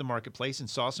passing through the marketplace and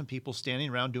saw some people standing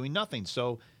around doing nothing.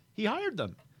 So he hired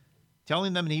them,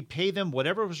 telling them he'd pay them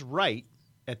whatever was right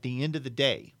at the end of the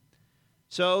day.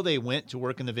 So they went to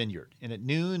work in the vineyard. And at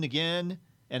noon again,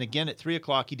 and again at 3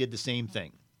 o'clock, he did the same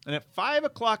thing. And at 5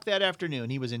 o'clock that afternoon,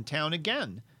 he was in town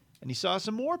again. And he saw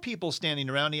some more people standing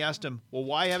around. He asked them, 'Well,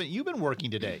 why haven't you been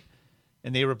working today?'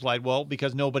 And they replied, 'Well,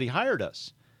 because nobody hired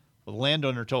us.' Well, the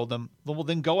landowner told them, 'Well,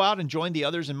 then go out and join the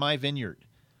others in my vineyard.'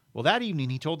 Well, that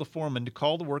evening he told the foreman to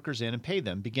call the workers in and pay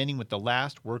them, beginning with the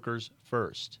last workers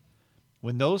first.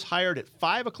 When those hired at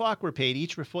 5 o'clock were paid,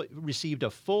 each received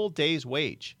a full day's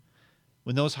wage.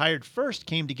 When those hired first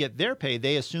came to get their pay,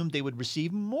 they assumed they would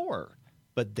receive more,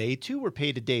 but they too were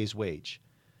paid a day's wage.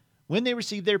 When they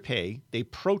received their pay, they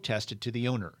protested to the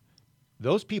owner.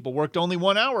 'Those people worked only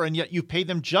 1 hour, and yet you paid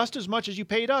them just as much as you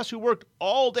paid us, who worked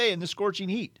all day in the scorching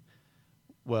heat.'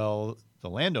 Well, the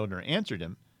landowner answered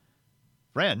him,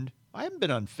 'Friend, I haven't been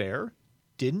unfair.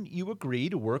 Didn't you agree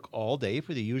to work all day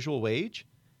for the usual wage?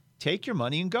 Take your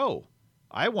money and go.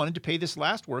 I wanted to pay this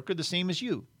last worker the same as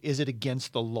you. Is it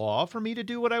against the law for me to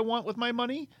do what I want with my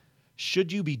money?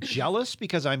 Should you be jealous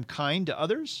because I'm kind to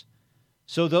others?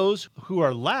 So those who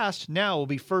are last now will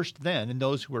be first then, and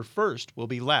those who are first will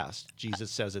be last,' Jesus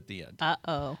says at the end."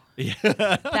 Uh-oh.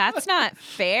 That's not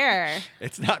fair.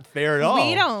 It's not fair at all.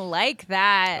 We don't like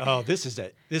that. Oh, this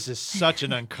is such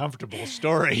an uncomfortable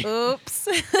story. Oops.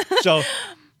 So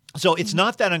it's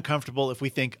not that uncomfortable if we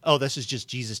think, "Oh, this is just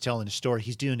Jesus telling a story.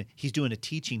 He's doing a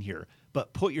teaching here."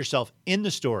 But put yourself in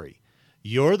the story.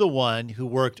 You're the one who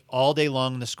worked all day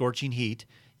long in the scorching heat.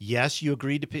 Yes, you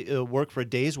agreed to work for a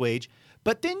day's wage.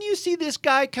 But then you see this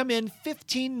guy come in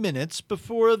 15 minutes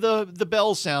before the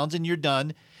bell sounds and you're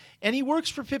done. And he works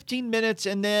for 15 minutes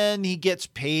and then he gets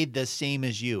paid the same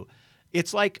as you.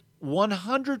 It's like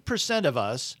 100% of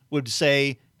us would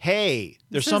say, "Hey,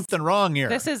 there's something wrong here."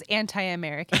 This is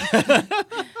anti-American.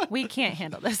 We can't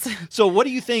handle this. So what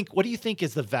do you think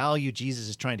is the value Jesus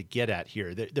is trying to get at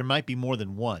here? There might be more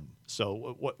than one.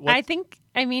 So what?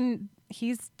 I mean,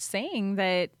 he's saying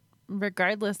that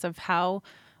regardless of how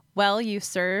well you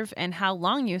serve and how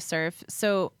long you serve.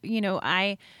 So,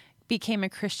 I became a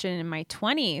Christian in my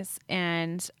 20s,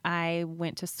 and I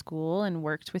went to school and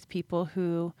worked with people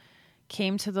who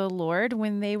came to the Lord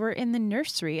when they were in the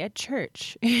nursery at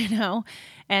church,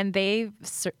 and they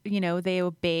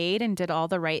obeyed and did all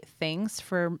the right things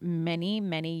for many,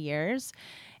 many years.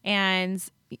 And,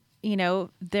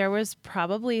 there was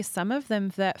probably some of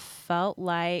them that felt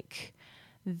like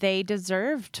they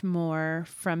deserved more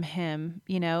from him,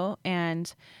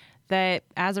 and that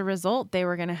as a result, they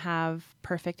were going to have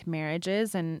perfect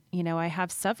marriages. And, I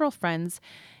have several friends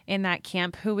in that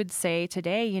camp who would say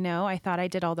today, I thought I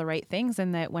did all the right things,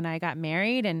 and that when I got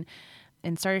married and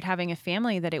started having a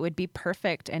family, that it would be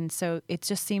perfect. And so it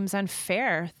just seems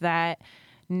unfair that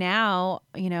now,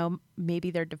 maybe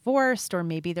they're divorced, or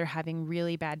maybe they're having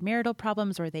really bad marital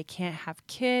problems, or they can't have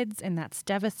kids, and that's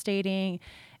devastating.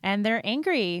 And they're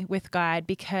angry with God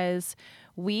because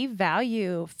we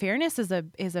value fairness is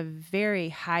a very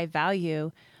high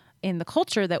value in the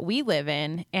culture that we live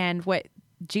in. And what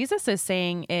Jesus is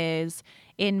saying is,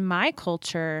 in my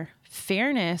culture,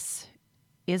 fairness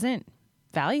isn't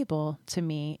valuable to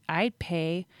me. I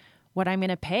pay what I'm going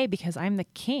to pay because I'm the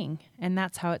king, and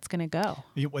that's how it's going to go.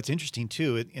 What's interesting,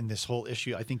 too, in this whole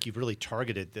issue, I think you've really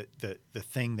targeted the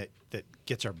thing that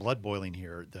gets our blood boiling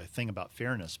here, the thing about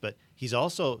fairness. But he's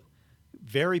also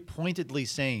very pointedly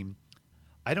saying,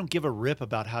 I don't give a rip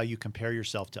about how you compare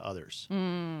yourself to others.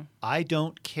 I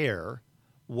don't care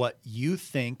what you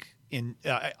think.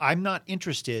 I'm not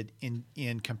interested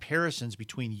in comparisons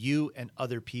between you and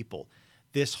other people.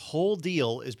 This whole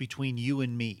deal is between you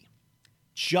and me.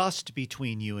 Just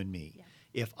between you and me. Yeah.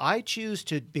 If I choose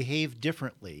to behave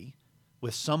differently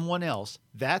with someone else,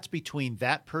 that's between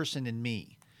that person and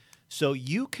me. So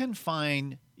you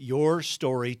confine your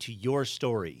story to your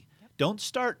story. Yep. Don't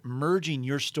start merging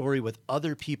your story with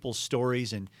other people's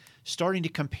stories and starting to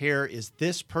compare, is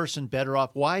this person better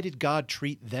off? Why did God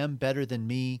treat them better than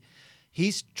me?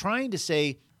 He's trying to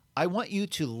say, I want you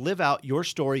to live out your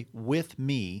story with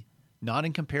me, not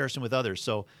in comparison with others.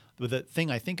 So the thing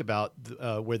I think about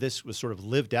where this was sort of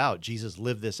lived out, Jesus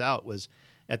lived this out, was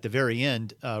at the very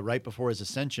end, right before his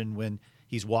ascension, when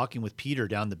he's walking with Peter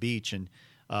down the beach. And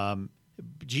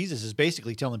Jesus is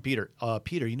basically telling Peter,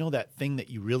 Peter, you know that thing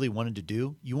that you really wanted to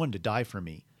do? You wanted to die for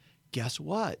me. Guess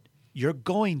what? You're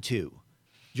going to.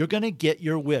 You're going to get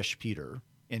your wish, Peter.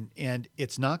 And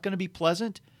it's not going to be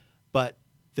pleasant, but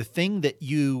the thing that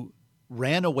you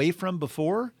ran away from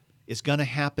before is going to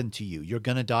happen to you. You're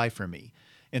going to die for me.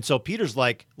 And so Peter's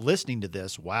like listening to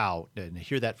this, wow, and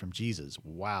hear that from Jesus,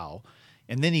 wow.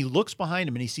 And then he looks behind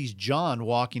him and he sees John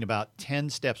walking about 10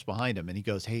 steps behind him. And he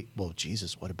goes, hey, well,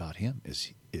 Jesus, what about him?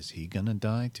 Is he going to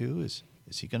die too? Is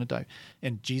he going to die?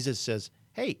 And Jesus says,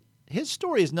 hey, his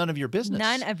story is none of your business.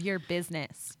 None of your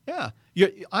business. Yeah.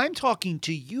 I'm talking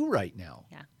to you right now.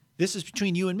 Yeah. This is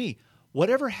between you and me.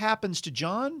 Whatever happens to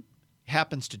John,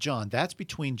 happens to John. That's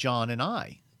between John and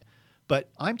I. But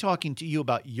I'm talking to you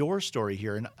about your story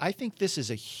here, and I think this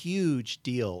is a huge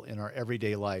deal in our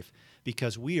everyday life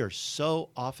because we are so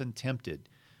often tempted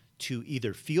to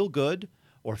either feel good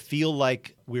or feel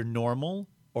like we're normal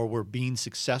or we're being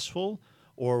successful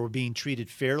or we're being treated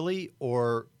fairly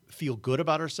or feel good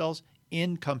about ourselves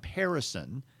in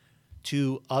comparison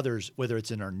to others, whether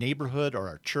it's in our neighborhood or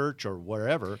our church or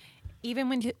wherever. Even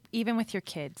with your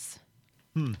kids.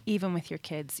 Even with your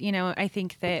kids. I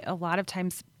think that a lot of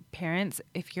times parents,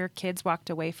 if your kids walked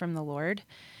away from the Lord,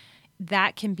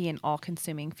 that can be an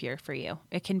all-consuming fear for you.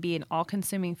 It can be an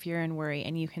all-consuming fear and worry,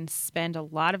 and you can spend a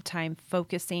lot of time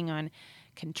focusing on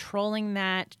controlling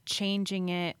that, changing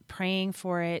it, praying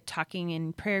for it, talking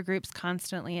in prayer groups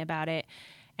constantly about it.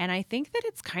 And I think that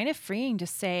it's kind of freeing to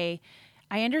say,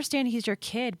 I understand he's your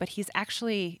kid, but he's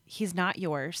not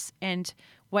yours. And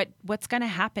what's going to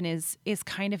happen is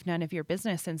kind of none of your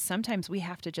business. And sometimes we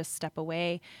have to just step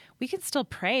away. We can still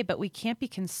pray, but we can't be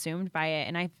consumed by it.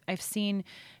 And I've seen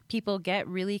people get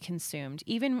really consumed,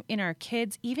 even in our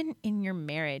kids, even in your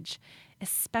marriage,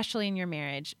 especially in your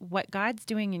marriage. What God's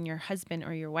doing in your husband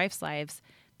or your wife's lives,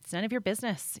 it's none of your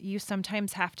business. You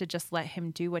sometimes have to just let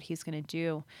him do what he's going to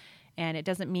do. And it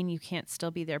doesn't mean you can't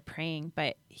still be there praying,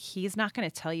 but he's not going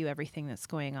to tell you everything that's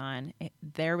going on.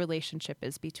 Their relationship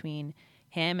is between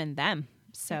him and them.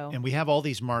 And we have all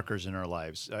these markers in our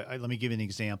lives. Let me give you an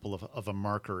example of a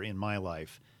marker in my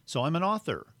life. So I'm an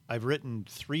author. I've written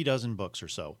 36 books or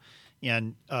so.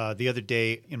 And the other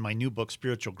day in my new book,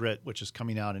 Spiritual Grit, which is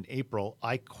coming out in April,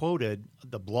 I quoted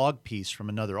the blog piece from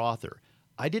another author.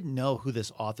 I didn't know who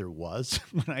this author was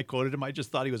when I quoted him. I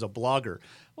just thought he was a blogger.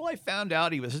 Well, I found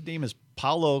out his name is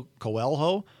Paulo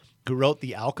Coelho, who wrote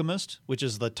The Alchemist, which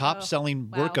is the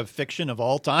top-selling work of fiction of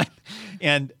all time.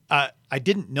 And I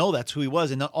didn't know that's who he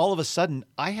was. And then all of a sudden,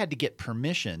 I had to get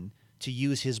permission to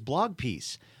use his blog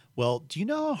piece. Well, do you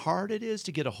know how hard it is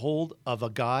to get a hold of a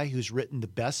guy who's written the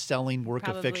best-selling work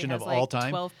of fiction of all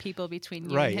time? 12 people between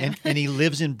you and him. And he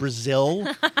lives in Brazil.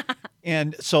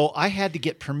 And so I had to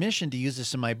get permission to use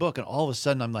this in my book. And all of a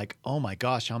sudden, I'm like, oh, my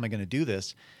gosh, how am I going to do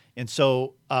this? And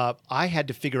so I had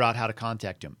to figure out how to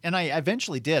contact him. And I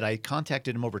eventually did. I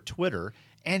contacted him over Twitter,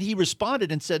 and he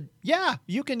responded and said, yeah,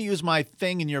 you can use my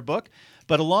thing in your book.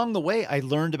 But along the way, I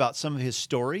learned about some of his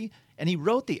story. And he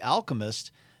wrote The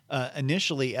Alchemist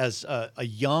initially as a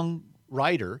young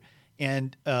writer.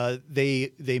 And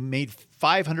they made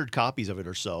 500 copies of it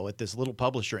or so at this little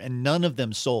publisher, and none of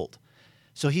them sold.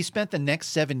 So he spent the next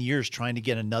 7 years trying to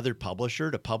get another publisher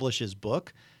to publish his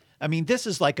book. I mean, this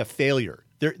is like a failure.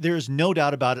 There's no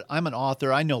doubt about it. I'm an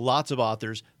author. I know lots of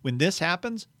authors. When this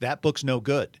happens, that book's no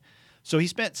good. So he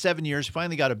spent 7 years,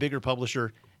 finally got a bigger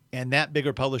publisher, and that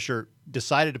bigger publisher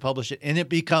decided to publish it, and it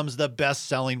becomes the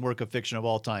best-selling work of fiction of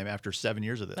all time after 7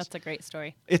 years of this. That's a great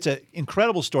story. It's an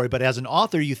incredible story, but as an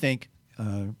author, you think,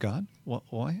 God,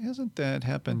 why hasn't that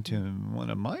happened to one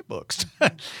of my books?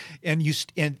 and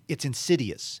it's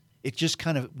insidious. It just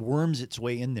kind of worms its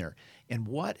way in there. And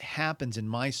what happens in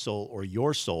my soul or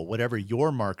your soul, whatever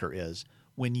your marker is,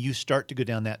 when you start to go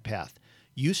down that path,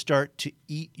 you start to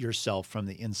eat yourself from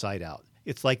the inside out.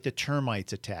 It's like the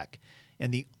termites attack.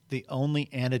 And the only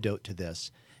antidote to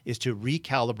this is to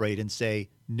recalibrate and say,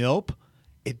 nope,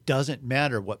 it doesn't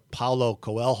matter what Paulo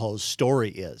Coelho's story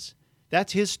is.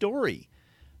 That's his story.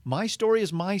 My story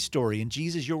is my story. And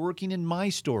Jesus, you're working in my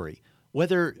story.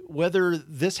 Whether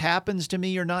this happens to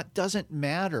me or not doesn't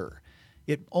matter.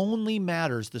 It only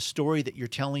matters the story that you're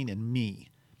telling in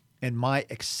me and my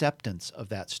acceptance of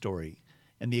that story.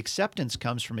 And the acceptance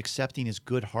comes from accepting his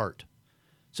good heart.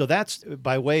 So that's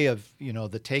by way of,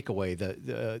 the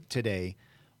takeaway today.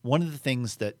 One of the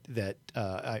things that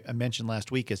I mentioned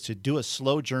last week is to do a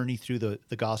slow journey through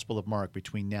the Gospel of Mark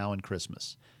between now and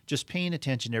Christmas. Just paying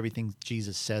attention to everything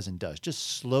Jesus says and does.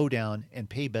 Just slow down and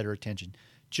pay better attention.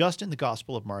 Just in the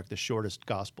Gospel of Mark, the shortest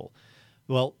gospel.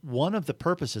 Well, one of the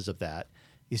purposes of that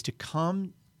is to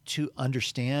come to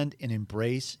understand and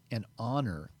embrace and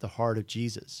honor the heart of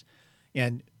Jesus.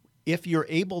 And if you're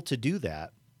able to do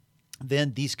that,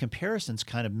 then these comparisons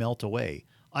kind of melt away.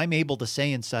 I'm able to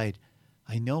say inside,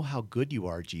 I know how good you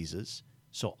are, Jesus,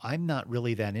 so I'm not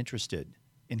really that interested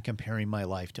in comparing my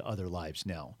life to other lives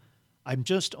now. I'm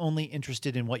just only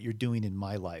interested in what you're doing in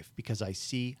my life because I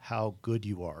see how good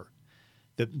you are.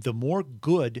 The more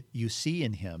good you see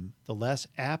in him, the less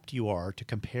apt you are to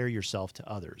compare yourself to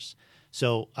others.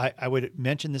 So I would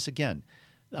mention this again.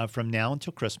 From now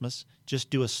until Christmas,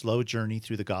 just do a slow journey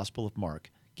through the Gospel of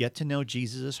Mark. Get to know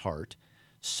Jesus' heart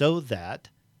so that,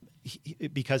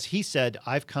 because he said,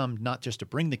 I've come not just to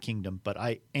bring the kingdom, but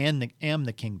I am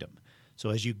the kingdom. So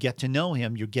as you get to know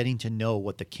him, you're getting to know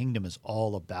what the kingdom is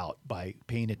all about by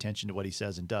paying attention to what he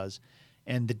says and does.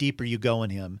 And the deeper you go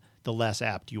in him, the less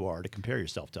apt you are to compare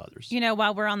yourself to others.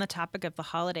 While we're on the topic of the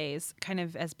holidays, kind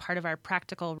of as part of our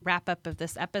practical wrap-up of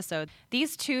this episode,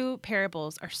 these two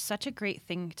parables are such a great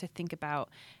thing to think about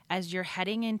as you're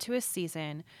heading into a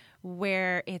season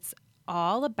where it's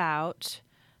all about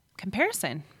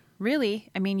comparison. Really,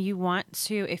 you want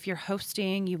to, if you're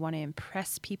hosting, you want to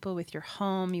impress people with your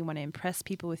home, you want to impress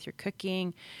people with your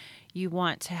cooking, you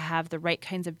want to have the right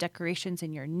kinds of decorations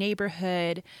in your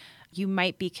neighborhood. You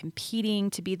might be competing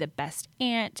to be the best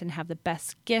aunt and have the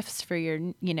best gifts for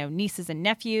your, nieces and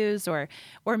nephews, or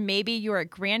maybe you're a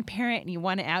grandparent and you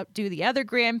want to outdo the other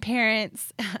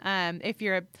grandparents. If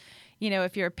you're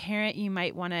a parent,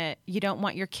 you don't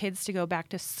want your kids to go back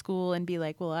to school and be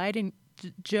like, well,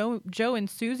 Joe and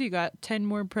Susie got 10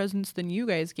 more presents than you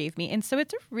guys gave me. And so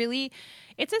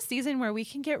it's a season where we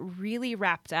can get really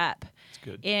wrapped up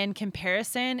in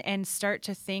comparison and start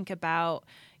to think about,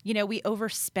 we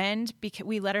overspend because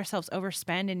we let ourselves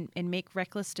overspend and make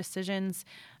reckless decisions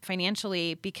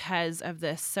financially because of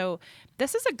this. So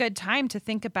this is a good time to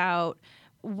think about,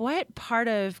 what part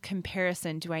of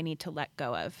comparison do I need to let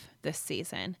go of this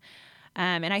season?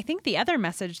 And I think the other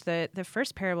message, the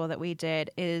first parable that we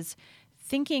did, is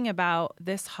thinking about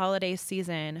this holiday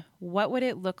season. What would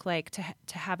it look like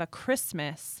to have a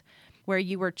Christmas where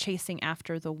you were chasing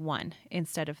after the one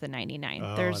instead of the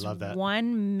 99? There's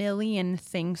 1 million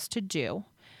things to do.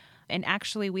 And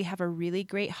actually, we have a really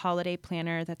great holiday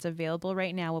planner that's available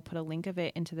right now. We'll put a link of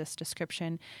it into this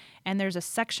description. And there's a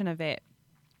section of it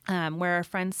where our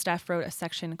friend Steph wrote a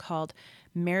section called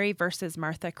Mary versus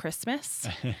Martha Christmas.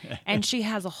 And she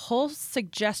has a whole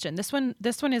suggestion. This one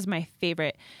is my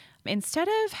favorite. Instead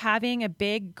of having a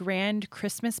big grand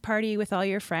Christmas party with all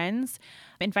your friends,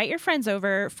 invite your friends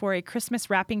over for a Christmas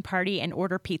wrapping party and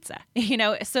order pizza.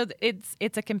 So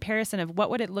it's a comparison of what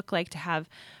would it look like to have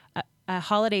a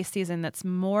holiday season that's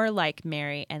more like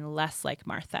Mary and less like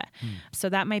Martha. So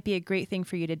that might be a great thing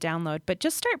for you to download. But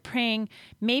just start praying.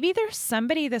 Maybe there's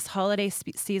somebody this holiday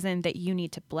season that you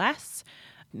need to bless.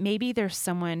 Maybe there's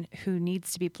someone who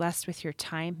needs to be blessed with your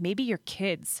time. Maybe your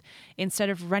kids, instead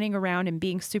of running around and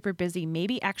being super busy,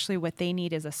 maybe actually what they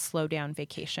need is a slow down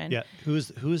vacation. Yeah. Who's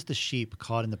the sheep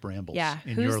caught in the brambles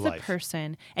in who's your the life?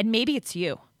 person? And maybe it's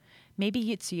you.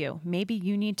 Maybe it's you. Maybe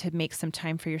you need to make some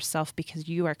time for yourself because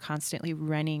you are constantly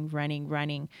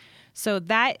running. So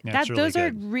those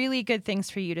are really good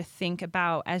things for you to think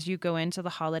about as you go into the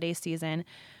holiday season.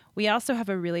 We also have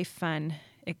a really fun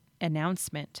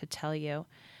announcement to tell you.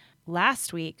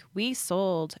 Last week, we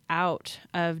sold out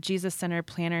of Jesus-centered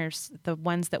planners, the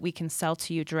ones that we can sell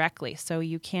to you directly. So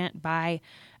you can't buy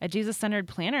a Jesus-centered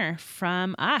planner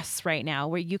from us right now,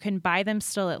 where you can buy them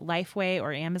still at Lifeway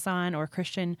or Amazon or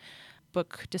Christian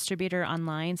Book Distributor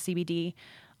online, CBD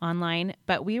online.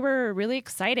 But we were really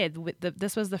excited.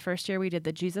 This was the first year we did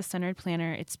the Jesus-centered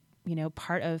planner. It's,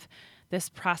 part of this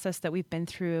process that we've been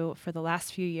through for the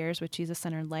last few years with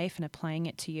Jesus-centered life and applying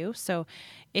it to you. So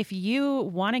if you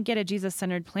want to get a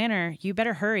Jesus-centered planner, you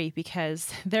better hurry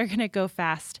because they're going to go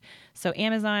fast. So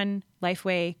Amazon,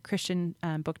 Lifeway, Christian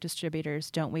book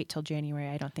distributors, don't wait till January.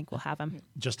 I don't think we'll have them.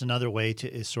 Just another way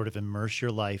is sort of immerse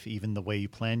your life, even the way you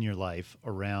plan your life,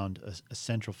 around a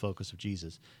central focus of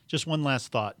Jesus. Just one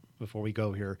last thought before we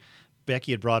go here.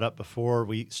 Becky had brought up before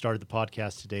we started the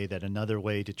podcast today that another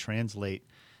way to translate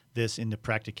this into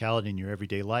practicality in your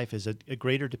everyday life is a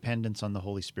greater dependence on the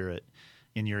Holy Spirit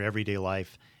in your everyday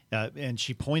life. And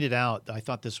she pointed out, I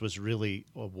thought this was really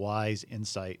a wise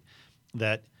insight,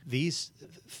 that these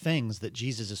things that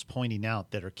Jesus is pointing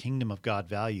out that are kingdom of God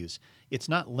values, it's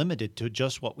not limited to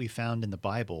just what we found in the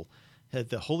Bible.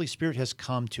 The Holy Spirit has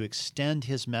come to extend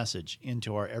his message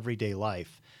into our everyday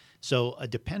life. So a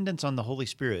dependence on the Holy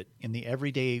Spirit in the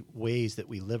everyday ways that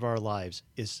we live our lives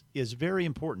is very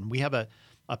important. We have a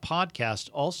podcast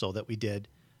also that we did,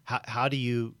 how do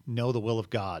you know the will of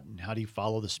God and how do you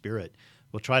follow the Spirit?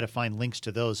 We'll try to find links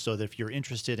to those so that if you're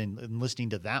interested in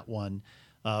listening to that one,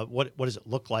 what does it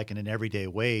look like in an everyday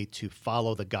way to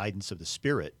follow the guidance of the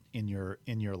Spirit in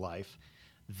your life?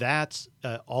 That's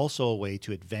also a way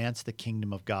to advance the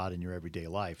kingdom of God in your everyday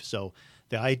life. So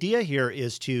the idea here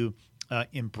is to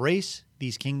embrace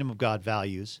these kingdom of God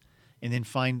values and then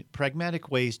find pragmatic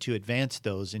ways to advance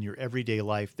those in your everyday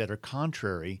life that are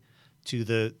contrary to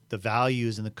the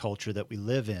values and the culture that we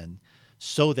live in,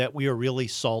 so that we are really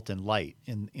salt and light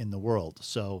in the world.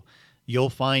 So you'll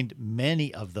find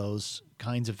many of those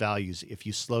kinds of values if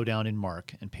you slow down and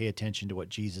mark and pay attention to what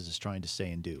Jesus is trying to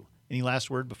say and do. Any last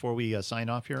word before we sign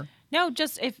off here? No,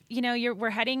 just if, we're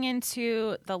heading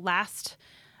into the last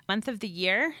month of the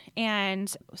year,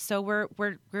 and so we're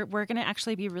going to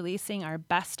actually be releasing our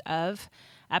best of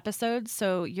episodes.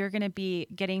 So you're going to be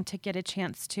getting to get a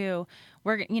chance to,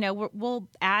 we'll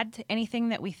add anything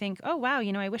that we think, oh wow,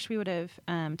 I wish we would have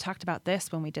talked about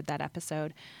this when we did that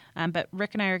episode. But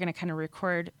Rick and I are going to kind of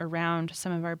record around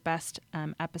some of our best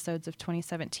episodes of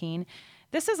 2017.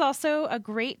 This is also a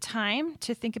great time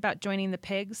to think about joining the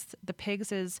Pigs. The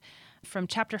Pigs is from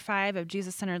chapter 5 of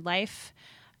Jesus-Centered Life,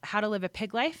 How to Live a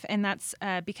Pig Life, and that's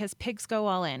because pigs go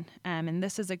all in. And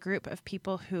this is a group of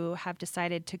people who have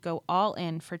decided to go all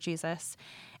in for Jesus,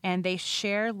 and they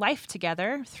share life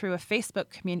together through a Facebook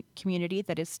community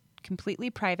that is completely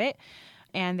private,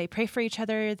 and they pray for each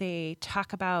other. They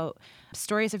talk about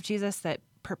stories of Jesus that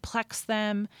perplex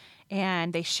them,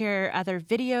 and they share other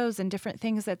videos and different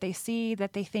things that they see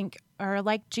that they think are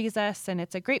like Jesus, and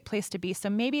it's a great place to be. So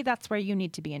maybe that's where you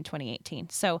need to be in 2018.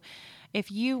 So if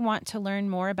you want to learn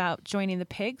more about joining the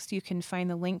Pigs, you can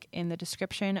find the link in the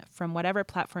description from whatever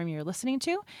platform you're listening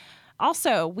to.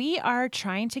 Also, we are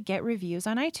trying to get reviews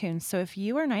on iTunes. So if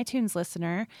you are an iTunes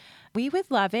listener, we would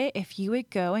love it if you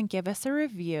would go and give us a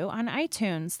review on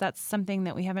iTunes. That's something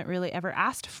that we haven't really ever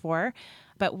asked for,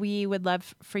 but we would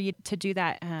love for you to do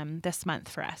that this month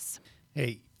for us.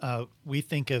 Hey, we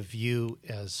think of you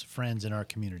as friends in our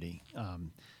community,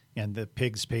 and the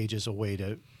Pigs page is a way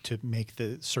to make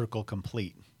the circle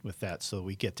complete with that, so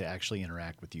we get to actually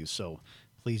interact with you. So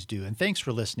please do. And thanks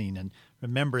for listening. And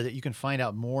remember that you can find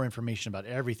out more information about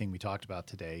everything we talked about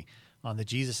today on the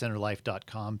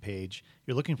JesusCenteredLife.com page.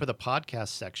 You're looking for the podcast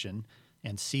section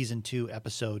and Season 2,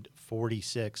 Episode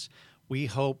 46. We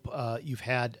hope you've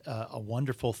had a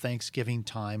wonderful Thanksgiving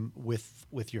time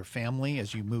with your family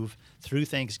as you move through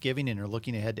Thanksgiving and are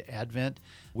looking ahead to Advent.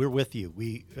 We're with you.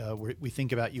 We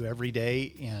think about you every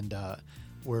day, and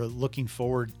we're looking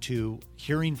forward to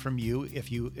hearing from you.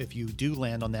 If you do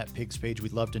land on that Pigs page,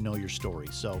 we'd love to know your story.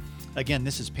 So again,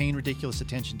 this is Paying Ridiculous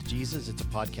Attention to Jesus. It's a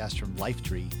podcast from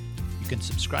Lifetree. You can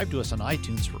subscribe to us on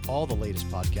iTunes for all the latest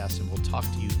podcasts, and we'll talk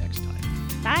to you next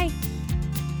time. Bye.